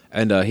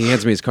 And he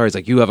hands me his card. He's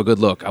like, "You have a good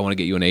look. I want to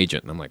get you an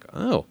agent." And I'm like,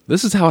 "Oh,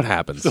 this is how it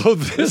happens. So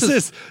this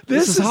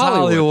is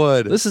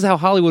Hollywood. This is how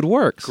Hollywood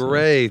works."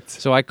 Great.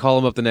 So I call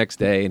him up the next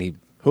day, and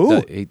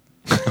Who?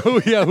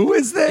 Oh yeah, who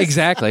is this?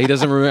 exactly. He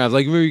doesn't remember. I was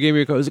like, "Remember you gave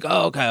me a card?" He's like,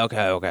 "Oh,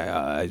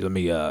 okay. Let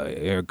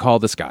me call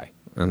this guy."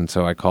 And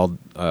so I called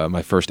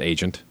my first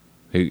agent,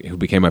 who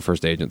became my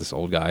first agent. This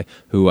old guy,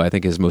 who I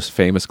think his most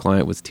famous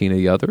client was Tina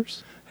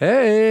Yothers.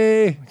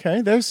 Hey,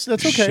 Okay, that's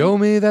okay. show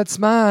me that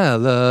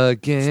smile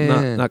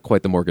again. Not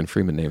quite the Morgan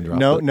Freeman name drop.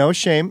 No, but, no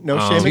shame in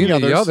Tina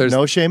Yothers. Yothers.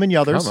 No shame in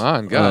Yothers. Come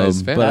on,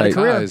 guys. but Fan I- of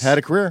guys. Had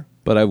a career.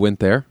 but I went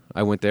there.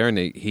 And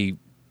he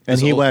And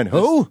he went,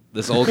 who?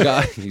 This old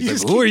guy. You He's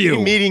just like, "Who are keep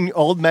you?" meeting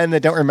old men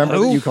that don't remember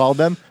that you called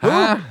them? Who?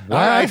 All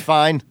right,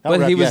 fine. I'll But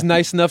rep he was ya.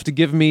 nice enough to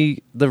give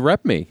me the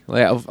rep me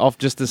like off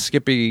just the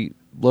Skippy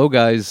Lowe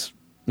guys.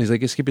 He's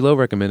like, Skippy Lowe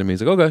recommended me.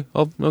 He's like, okay,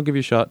 I'll give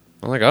you a shot.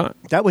 I'm like, all right.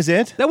 That was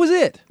it? That was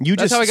it. You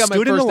That's just how I got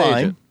stood my in the first line.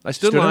 agent. I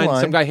stood in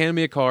line. Some guy handed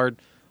me a card,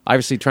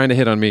 obviously trying to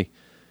hit on me,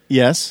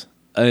 Yes.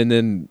 and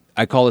then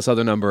I call this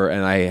other number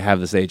and I have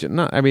this agent.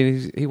 No, I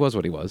mean he was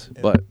what he was,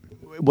 but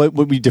What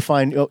we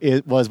define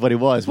it was what he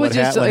was. But What,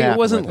 just, what like, happened it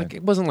wasn't with like him?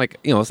 it wasn't like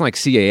it's not like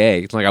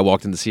CAA. It's not like I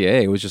walked into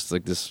CAA. It was just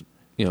like this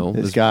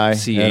This guy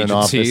C at an agency,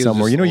 office this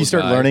somewhere. You know, you old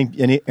start guy.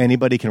 learning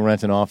anybody can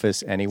rent an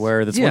office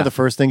anywhere. That's one Yeah. of the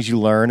first things you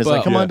learn. Is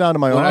like, come on down to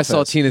my when office. I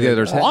saw Tina the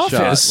other's Office?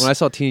 headshot, when I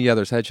saw Tina the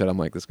other's headshot, I'm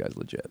like, this guy's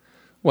legit.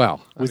 Well,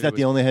 Was that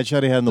the only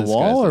headshot he had on the This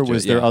wall, guy's or legit,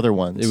 was there yeah. other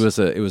ones?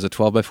 It was a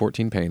 12 by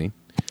 14 painting.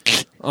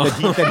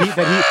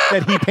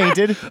 that he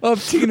painted.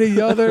 of Tina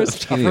Yothers.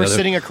 Tina Her Yothers.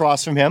 sitting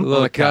across from him.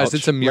 Look, guys, couch.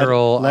 it's a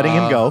mural. Letting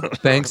him go.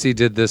 Banksy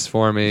did this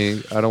for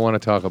me. I don't want to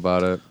talk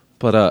about it.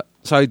 But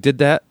so I did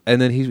that,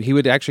 and then he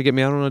would actually get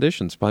me out on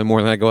auditions, probably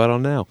more than I go out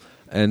on now.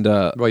 And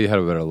Well, you had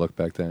a better look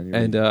back then.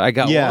 I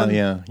got Yeah, one.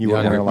 yeah. You were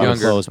wearing a lot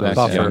younger, of clothes back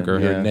buffer, then. younger,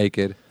 you're Yeah.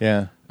 naked.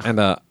 Yeah. And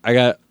I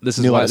got this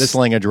is Knew how why to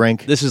sling a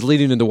drink. This is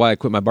leading into why I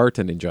quit my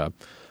bartending job.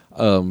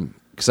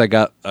 Because I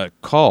got a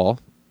call.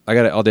 I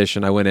got an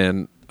audition. I went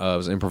in. It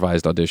was an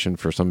improvised audition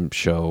for some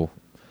show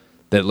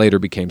that later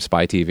became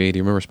Spy TV. Do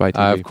you remember Spy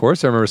TV? Of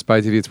course, I remember Spy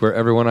TV. It's where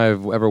everyone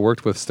I've ever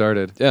worked with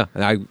started. Yeah.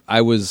 And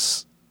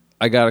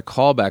I got a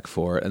call back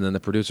for it, and then the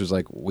producer's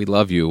like, "We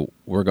love you.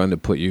 We're going to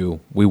put you.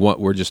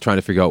 We're just trying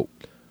to figure out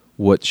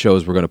what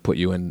shows we're going to put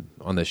you in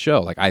on this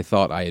show." Like I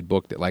thought I had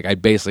booked it. Like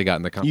I'd basically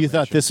gotten the You confirmation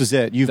thought this was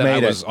it. You've that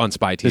made I it. was on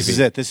Spy TV. This is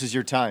it. This is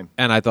your time.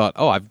 And I thought,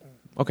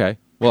 okay.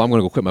 Well, I'm going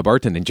to go quit my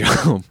bartending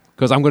job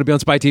because I'm going to be on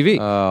Spy TV.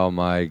 Oh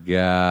my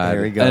god!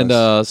 There he goes.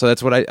 And so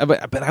that's what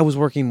but I was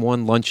working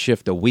one lunch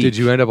shift a week. Did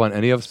you end up on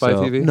any of Spy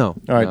So- TV? No.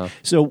 All right. No.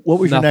 So what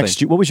was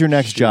Nothing. What was your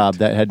next job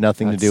that had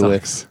nothing That to do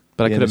sucks. with?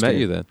 But I the could have met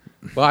industry? you then.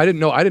 Well, I didn't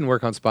know. I didn't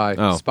work on Spy.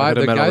 Oh, I Spy.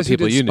 could've The met all the guys who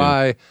people did you knew.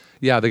 Spy.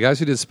 Yeah, the guys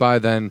who did Spy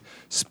then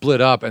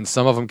split up, and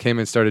some of them came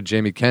and started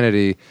Jamie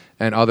Kennedy,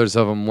 and others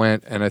of them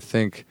went, and I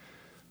think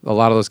a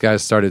lot of those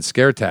guys started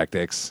Scare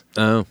Tactics.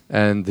 Oh.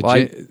 And the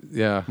Well,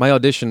 yeah. My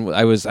audition,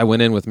 I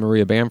went in with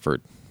Maria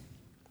Bamford.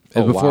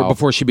 Oh, wow.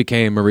 Before she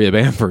became Maria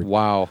Bamford.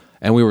 Wow.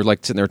 And we were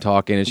like sitting there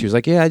talking, and she was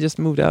like, "Yeah, I just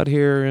moved out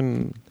here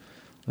and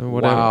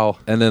whatever." Wow.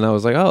 And then I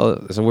was like,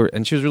 "Oh,"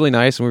 and she was really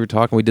nice, and we were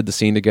talking. We did the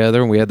scene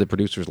together, and we had the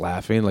producers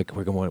laughing, like,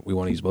 we want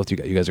to use both you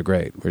guys. You guys are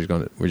great. We're just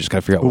going to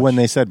figure out." But what when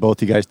they said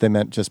both you guys, they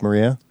meant just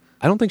Maria.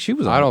 I don't think she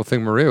was. On I don't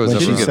think Maria was When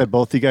ever she gonna- said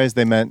both you guys,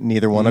 they meant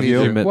neither one of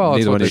Neither- you. meant well, that's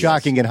neither what one they- of you.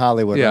 Shocking in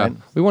Hollywood, Yeah, right?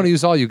 we want to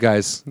use all you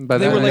guys. But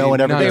They then were like, no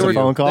one ever not gets a you.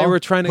 phone call. They were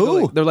trying to go.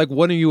 Who? Like, they're like,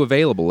 "When are you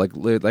available?" Like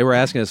they were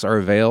asking us our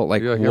avail.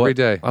 Like Yeah, what? every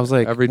day. I was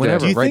like, Every day. whenever,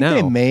 Do you right think now.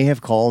 they may have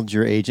called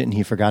your agent and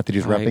he forgot that he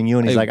was repping you?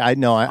 And he's like, I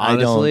don't.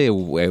 Honestly,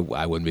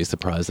 I wouldn't be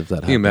surprised if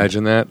that Can you happened.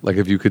 imagine that? Like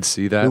if you could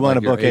see that. We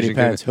wanna like, your book Eddie agent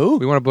can- Pence. Who?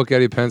 We want to book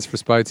Eddie Pence for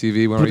Spy TV.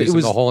 We want But to it use him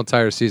was- the whole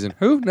entire season.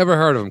 Who? Never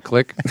heard of him.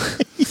 Click.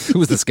 Who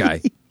was this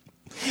guy?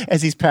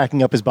 As he's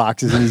packing up his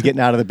boxes and he's getting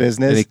out of the And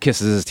he business.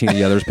 kisses his Tina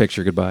Yothers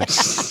picture goodbye.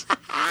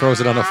 Throws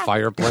it on the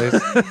fireplace.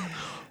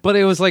 But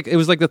it was like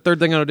the third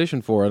thing I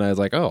auditioned for, and I was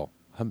like, oh,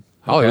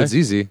 Oh, yeah, it's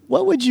easy.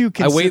 What would you I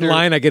consider? wait in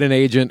line, I get an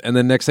agent, and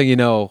then next thing you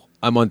know,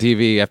 I'm on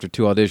TV after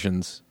 2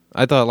 auditions.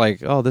 I thought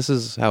like, oh, this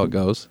is how it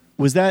goes.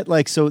 Was that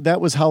like so? That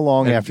was how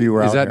long after you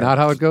were out? Is that there? not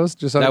how it goes?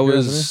 Just out That of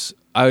curiosity? was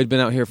I had been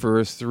out here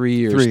for 3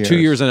 years. 3 years. 2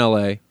 years in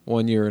LA,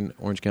 1 year in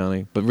Orange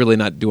County, but really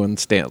not doing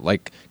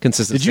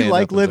consistent. Did you stand-up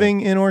like and stuff.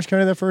 living in Orange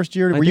County that first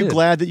year? I Were you did.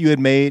 glad that you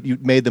made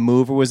the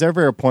move, or was there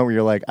ever a point where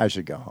you're like, I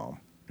should go home?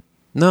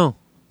 No,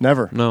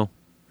 Never.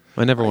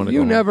 I never wanted to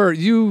You go never,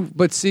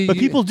 but see. But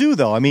people do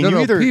though. I mean, no, you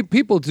no, either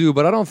people do,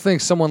 but I don't think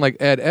someone like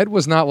Ed. Ed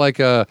was not like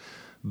a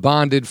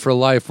bonded for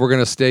life. We're going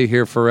to stay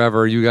here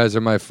forever. You guys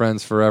are my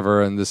friends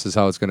forever, and this is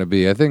how it's going to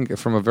be. I think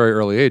from a very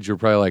early age, you're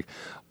probably like,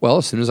 well,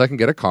 as soon as I can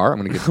get a car, I'm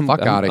going to get the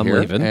fuck out of I'm here,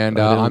 leaving. and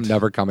I'm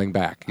never coming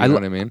back. You know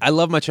what I mean? I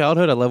love my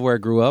childhood. I love where I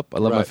grew up. I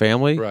love my Right,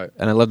 family, right.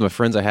 and I loved my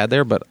friends I had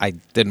there. But I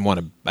didn't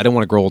want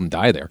to grow old and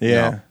die there.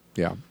 yeah.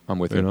 Yeah, I'm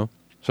with You know.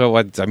 So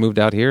I moved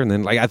out here, and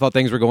then like I thought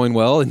things were going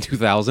well in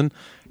 2000,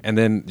 and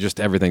then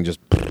just everything just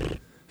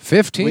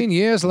 15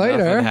 years nothing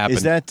later. happened.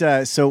 Is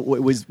that so?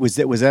 Was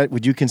that?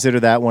 Would you consider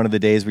that one of the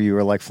days where you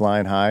were like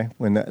flying high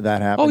when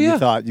that happened? Oh, yeah.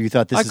 You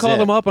thought this. I is called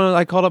it. him up, and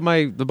I called up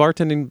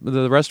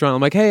the restaurant.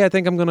 I'm like, hey, I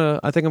think I'm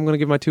gonna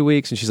give my 2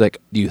 weeks, and she's like,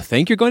 do you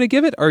think you're going to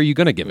give it, or are you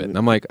going to give it? And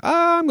I'm like,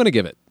 I'm going to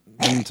give it,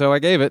 and so I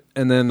gave it,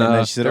 and then, And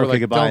then she said, they were "Okay, like,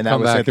 goodbye." "Don't And that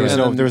come was back it. There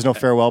was here. no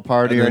farewell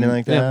party or and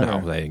anything then- like that. yeah,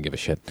 or- no, they didn't give a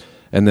shit.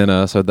 And then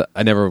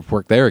I never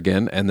worked there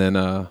again, and then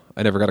I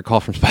never got a call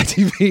from Spy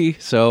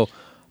TV. So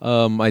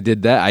I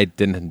did that. I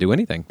didn't do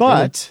anything.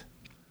 But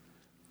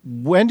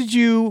when did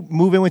you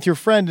move in with your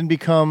friend and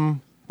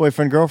become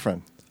boyfriend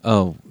girlfriend?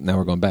 Oh, now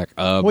we're going back.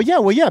 Well,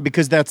 yeah,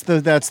 because that's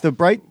the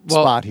bright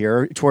spot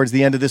here towards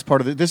the end of this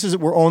part of it.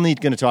 We're only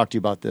going to talk to you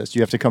about this.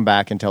 You have to come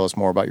back and tell us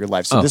more about your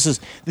life. So Oh. this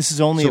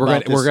is only so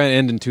about we're going to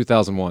end in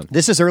 2001.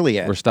 This is early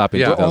Ed. We're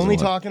stopping. Yeah. We're 2001. only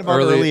talking about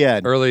Early- early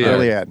Ed.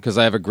 early Ed. because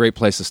I have a great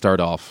place to start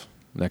off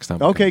next time.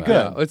 we Okay, come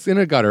back. good. Yeah, it's in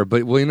a gutter,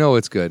 but we know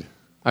it's good.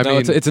 I No,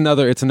 mean, it's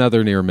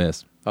another near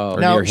miss. Oh. Or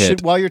Now, near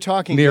hit. while you're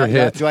talking, Near do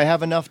hit. do I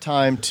have enough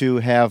time to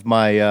have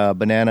my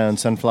banana and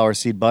sunflower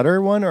seed butter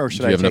one, or should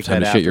Do you I have enough take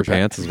time that to shit your after?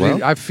 pants as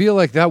well? I feel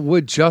like that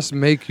would just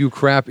make you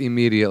crap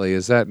immediately.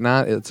 Is that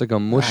not? It's like a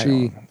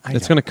mushy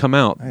It's going to come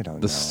out I don't know.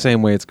 the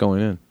same way it's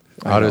going in.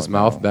 out his don't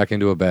mouth know. back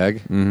into a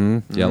bag.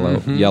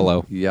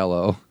 Yellow.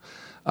 Yellow.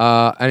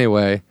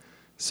 Anyway,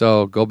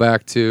 so go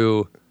back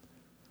to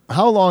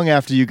How long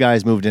after you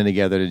guys moved in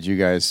together did you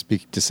guys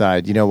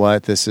decide? You know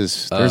what? There's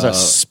a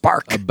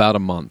spark. About a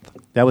month.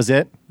 That was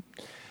it.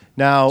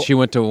 Now She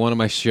went to one of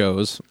my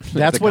shows. at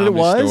that's the what it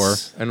Comedy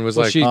was. Store. and was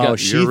Well, like, she got-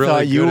 she you're really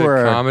thought you good at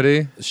were-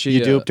 comedy. She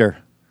You duped her.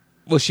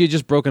 Well, she had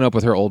just broken up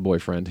with her old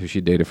boyfriend, who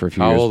she dated for a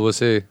few How years. old was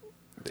he?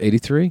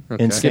 83.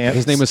 Okay. And Stan-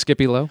 His name was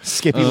Skippy Lowe.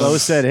 Skippy Lowe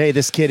said, "Hey,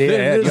 this kid,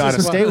 you ought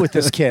to stay with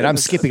this kid. I'm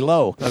Skippy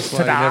Lowe." That's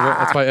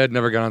why Ed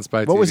never got on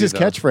Spy TV. What was his though.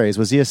 catchphrase?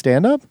 Was he a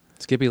stand-up?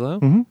 Skippy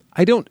Lowe.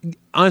 I don't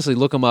honestly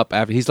look him up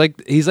after. He's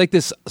like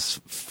this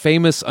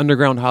famous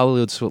underground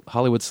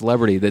Hollywood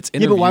celebrity that's Yeah,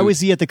 interviewed. but why was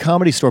he at the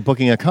Comedy Store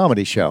booking a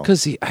comedy show?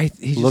 Because he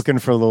just, Looking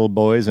for little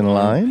boys in a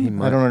line? he I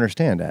might- don't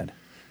understand that.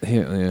 he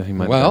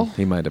might. Well- have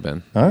been. He might have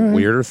been All right.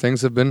 Weirder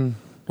things have been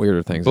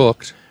weirder things.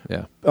 booked.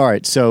 Yeah. All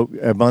right, so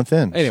a month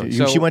in. Anyway, she,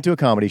 so she went to a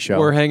comedy show.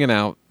 We're hanging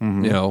out,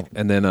 and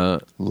then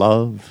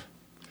Love.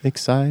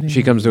 Exciting.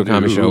 she comes to a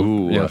comedy show.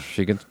 Ooh. Yeah,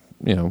 she gets,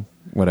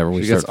 whatever.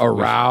 She gets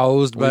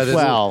aroused by this,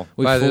 Well,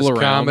 we by this fool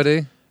around.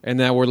 comedy. And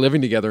now we're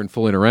living together and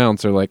fooling around.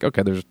 So like,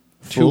 okay, there's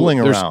Fooling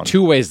there's around.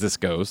 two ways this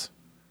goes.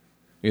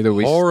 Either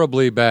we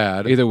Horribly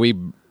bad.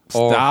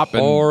 stop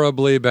and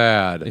horribly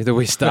bad. either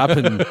we stop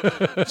and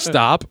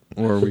stop,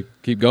 or we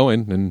keep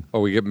going and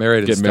Or we get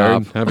married get and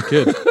married, stop. have a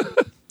kid,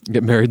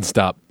 get married and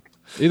stop.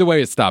 Either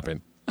way, it's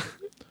stopping.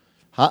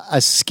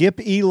 A Skip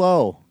E.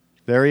 Lowe.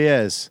 There he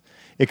is.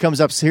 It comes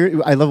up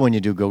here. I love when you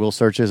do Google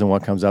searches and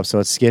what comes up. So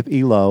it's Skip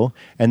E. Lowe,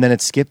 and then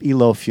it's Skip E.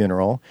 Lowe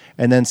funeral,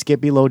 and then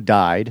Skip E. Lowe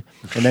died,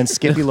 and then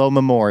Skip E. Lowe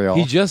memorial.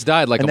 He just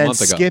died like and a then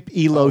month ago. Skip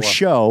E. Lowe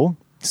show,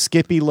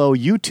 Skip E. Lowe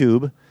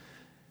YouTube,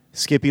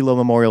 Skip E. Lowe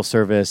memorial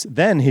service.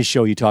 Then his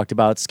show you talked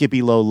about, Skip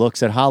E. Lowe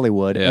looks at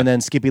Hollywood, Yeah. and then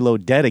Skip E. Lowe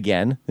dead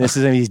again. This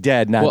is he's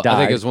dead, not Well, died. I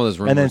think it's one of those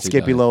and then rumors he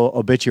Skip E. died. Lowe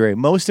obituary.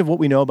 Most of what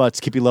we know about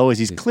Skip E. Lowe is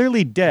he's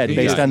clearly dead He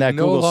based is on that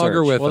no Google longer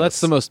search. with Well, that's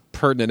us. the most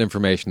pertinent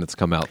information that's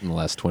come out in the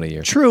last 20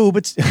 years. True,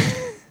 but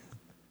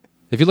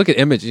If you look at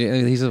image,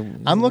 he's a.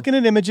 I'm looking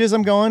at images.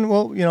 I'm going,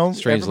 well,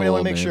 Strange everybody little want to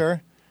old make man.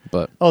 sure.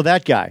 But Oh,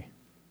 that guy.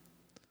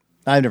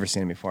 I've never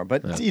seen him before,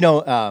 but it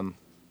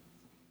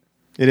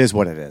is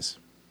what it is.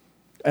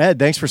 Ed,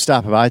 thanks for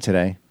stopping by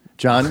today.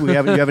 John, you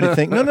have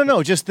anything?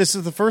 No. Just this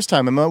is the first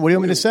time. What do you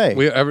want me to say?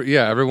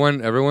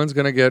 Everyone's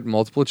gonna get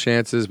multiple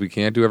chances. We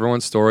can't do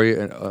everyone's story.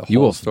 you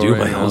will story, do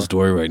my whole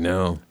story right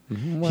now.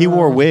 He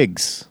wore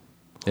wigs.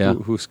 Yeah.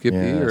 Who Skippy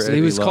Yeah, or so he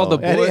was Eddie called Lowe?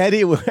 the boy.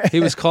 Eddie, He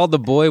was called the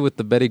boy with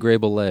the Betty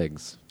Grable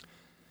legs.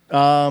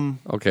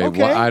 Okay,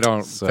 Okay. well, I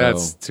don't. So-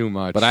 That's too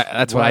much. But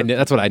that's what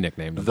I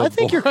nicknamed him. I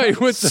think you're. Boy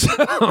with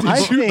the, I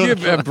did you think-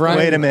 give Brian?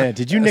 Wait a minute.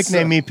 Did you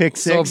nickname me Pick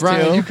So Six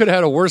Brian, too? you could have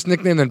had a worse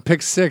nickname than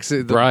Pick Six.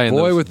 The Brian,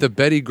 boy the- with the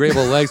Betty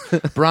Grable legs.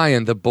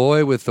 Brian, the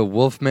boy with the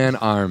Wolfman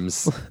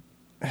arms.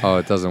 Oh,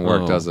 it doesn't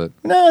work, Oh. does it?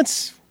 No,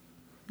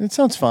 it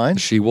sounds fine.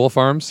 She-wolf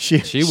arms?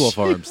 She-Wolf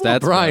Arms.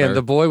 That's Brian, better.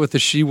 the boy with the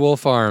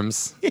she-wolf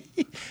arms.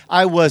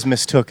 I was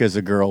mistook as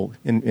a girl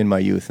in my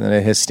youth, and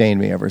it has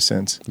stained me ever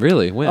since.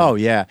 Really? When? Oh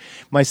yeah,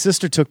 my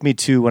sister took me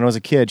to when I was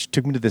a kid. She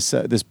took me to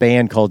this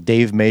band called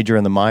Dave Major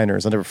and the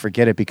Miners. I'll never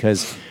forget it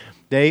because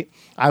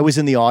I was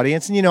in the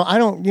audience, and I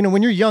don't.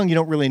 When you're young, you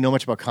don't really know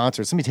much about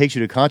concerts. Somebody takes you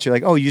to a concert,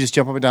 like, oh, you just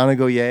jump up and down and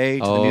go yay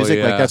to the Oh, music,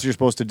 yeah. like that's what you're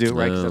supposed to do,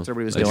 right? 'Cause No. that's what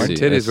everybody was I doing.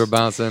 see. Titties were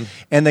bouncing.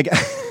 And the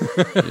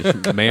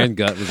guy, Man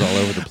gut was all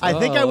over the place. I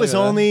think I look was at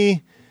that.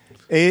 only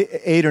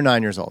 8 or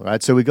 9 years old,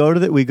 right? So we go to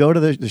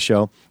the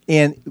show,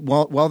 and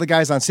while the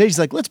guy's on stage, he's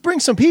like, "Let's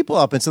bring some people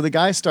up." And so the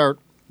guys start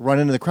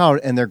running into the crowd,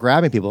 and they're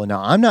grabbing people.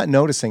 Now I'm not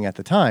noticing at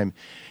the time,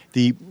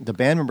 the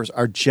band members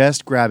are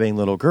just grabbing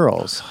little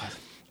girls,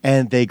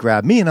 and they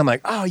grab me, and I'm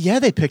like, "Oh yeah,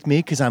 they picked me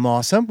because I'm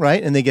awesome,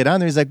 right?" And they get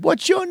on there, he's like,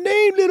 "What's your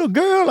name, little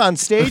girl?" on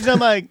stage, and I'm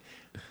like,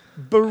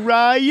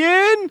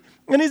 "Brian."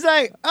 And he's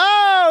like,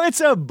 "Oh, it's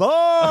a boy!"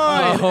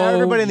 And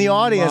everybody in the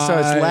audience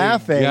starts my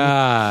laughing.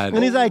 God.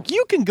 And he's like,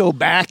 "You can go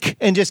back,"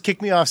 and just kick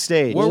me off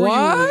stage. What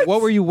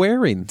were you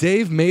wearing?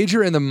 Dave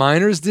Major and the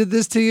Miners did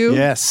this to you?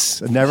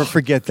 Yes, never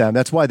forget them.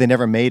 That's why they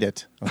never made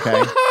it.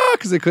 Okay,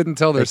 Because they couldn't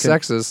tell their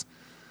sexes.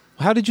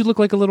 How did you look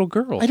like a little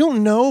girl? I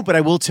don't know, but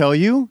I will tell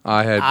you,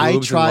 I had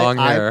boobs and long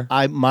hair.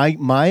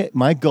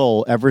 My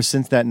goal ever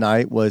since that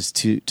night was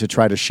to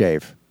try to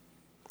shave.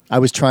 I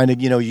was trying to,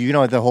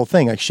 the whole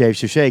thing, like shave,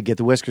 get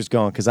the whiskers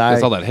going, because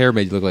That's all that hair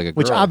made you look like a girl.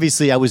 which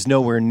obviously I was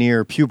nowhere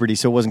near puberty,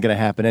 so it wasn't going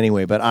to happen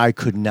anyway. But I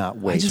could not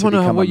wait. I just to want to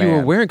know become what a you were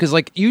man. wearing because,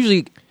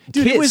 usually,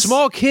 Dude, it was-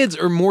 small kids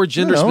are more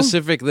gender know.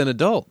 specific than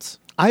adults.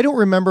 I don't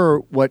remember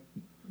what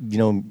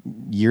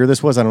year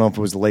this was. I don't know if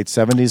it was the late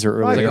 70s or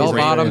early. Like 80s. bell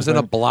bottoms and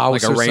a blouse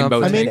Like a or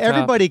rainbow something. I mean, tank top.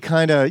 everybody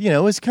kind of,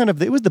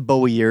 it was the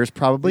Bowie years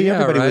probably. Yeah,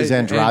 Everybody was right.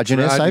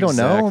 androgynous. I don't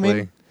know. I Exactly.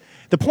 mean,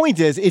 the point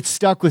is, it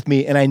stuck with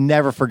me, and I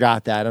never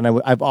forgot that. And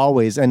I've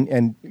always,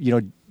 and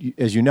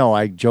as you know,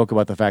 I joke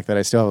about the fact that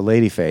I still have a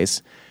lady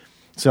face.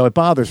 So it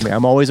bothers me.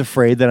 I'm always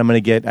afraid that I'm going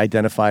to get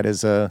identified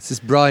as a... This is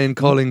Brian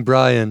calling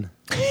Brian.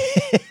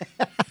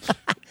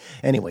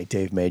 Anyway,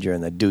 Dave Major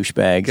and the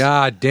douchebags.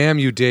 God damn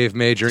you, Dave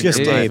Major. Just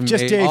Dave.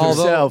 Just Dave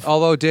himself.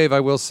 Although, Dave,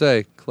 I will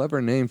say,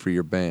 clever name for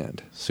your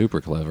band.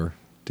 Super clever.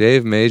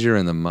 Dave Major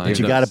and the Miners.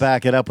 But you got to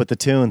back it up with the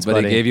tunes, But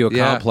buddy. it gave you a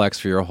Yeah. complex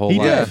for your whole He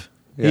life.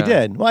 did. He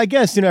did. Well, I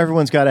guess,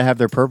 everyone's got to have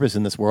their purpose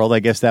in this world. I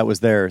guess that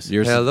was theirs.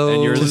 Yours, Hello,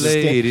 and yours is,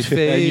 lady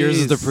face. and yours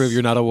is to prove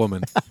you're not a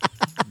woman.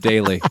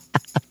 Daily.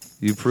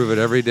 You prove it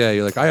every day.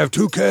 You're like, I have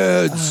 2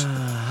 kids.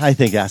 I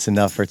think that's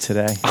enough for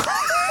today.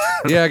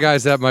 Yeah,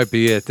 guys, that might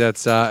be it.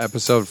 That's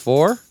episode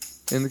 4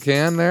 in the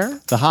can there.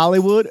 The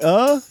Hollywood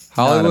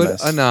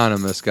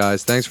Anonymous,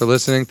 guys. Thanks for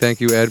listening.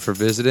 Thank you, Ed, for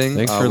visiting.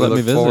 Thanks for we letting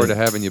look me forward visit. to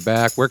having you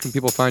back. Where can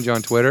people find you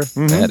on Twitter?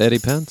 At Eddie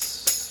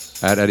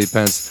Pence. At Eddie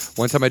Pence.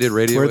 One time I did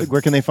radio with...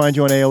 Where can they find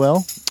you on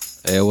AOL?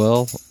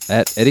 AOL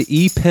at Eddie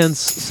E. Pence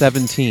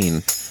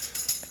 17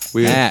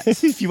 We, at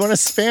If you want to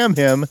spam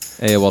him.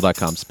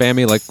 AOL.com. Spam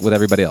me like with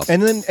everybody else.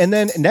 And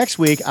then next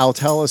week, I'll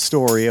tell a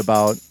story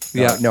about...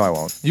 Yeah. No, I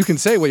won't. You can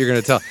say what you're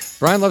going to tell.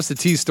 Brian loves to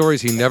tease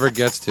stories he never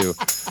gets to.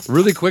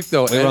 Really quick,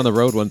 though. We were on the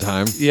road one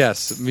time.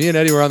 Yes, me and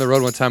Eddie were on the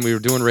road one time. We were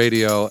doing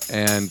radio,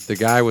 and the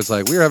guy was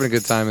like, we were having a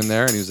good time in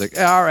there, and he was like,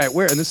 yeah, all right,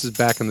 where? And this is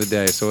back in the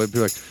day, so it'd be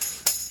like,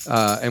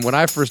 and when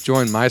I first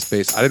joined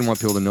MySpace, I didn't want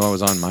people to know I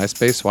was on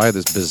MySpace, so I had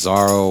this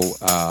bizarro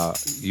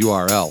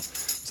URL.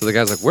 So the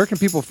guy's like, where can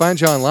people find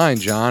you online,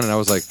 John? And I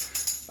was like,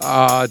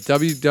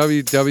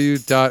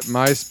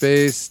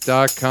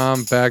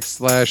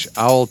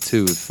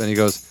 www.myspace.com/owltooth. And he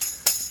goes,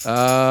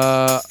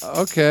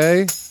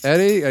 okay,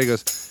 Eddie? And he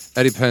goes,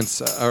 Eddie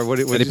Pence, or what?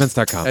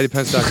 EddiePence.com.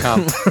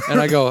 EddiePence.com.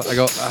 And I go, I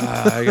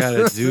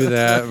gotta do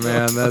that,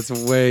 man. That's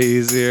way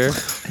easier.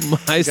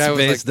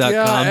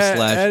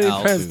 MySpace.com/owltooth.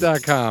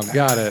 EddiePence.com.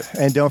 Got it.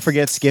 And don't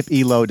forget,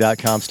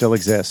 skipelo.com still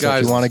exists. So if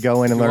Guys, you want to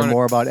go in and you learn wanna-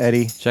 more about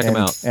Eddie, Check him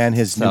out. and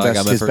his That's how I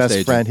got my his first best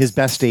agent. friend, his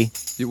bestie.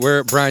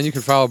 Where Brian, you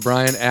can follow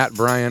Brian at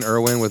Brian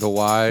Irwin with a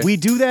Y. We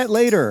do that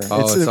later.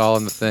 it's all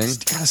in the thing.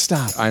 Gotta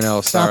stop. I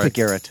know. Stop Sorry. it,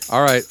 Garrett.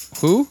 All right.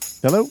 Who?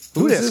 Hello.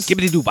 Who is this?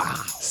 Skibbity-doo-bow.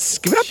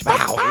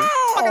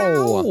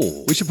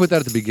 Oh. We should put that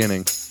at the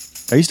beginning.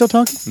 Are you still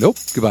talking? Nope.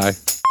 Goodbye.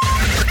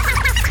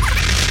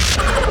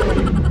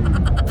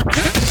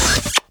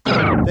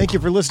 Thank you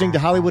for listening to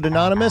Hollywood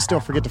Anonymous.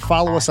 Don't forget to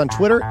follow us on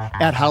Twitter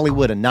at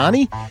Hollywood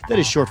Anani. That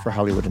is short for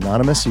Hollywood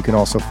Anonymous. You can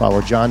also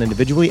follow John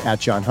individually at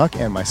John Huck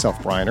and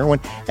myself, Brian Irwin,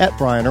 at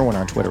Brian Irwin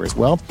on Twitter as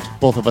well.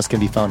 Both of us can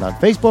be found on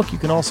Facebook. You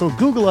can also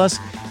Google us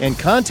and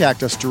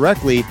contact us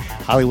directly,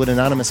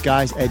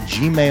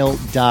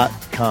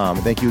 HollywoodAnonymousGuys@gmail.com.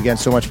 Thank you again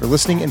so much for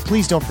listening, and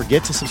please don't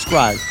forget to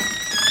subscribe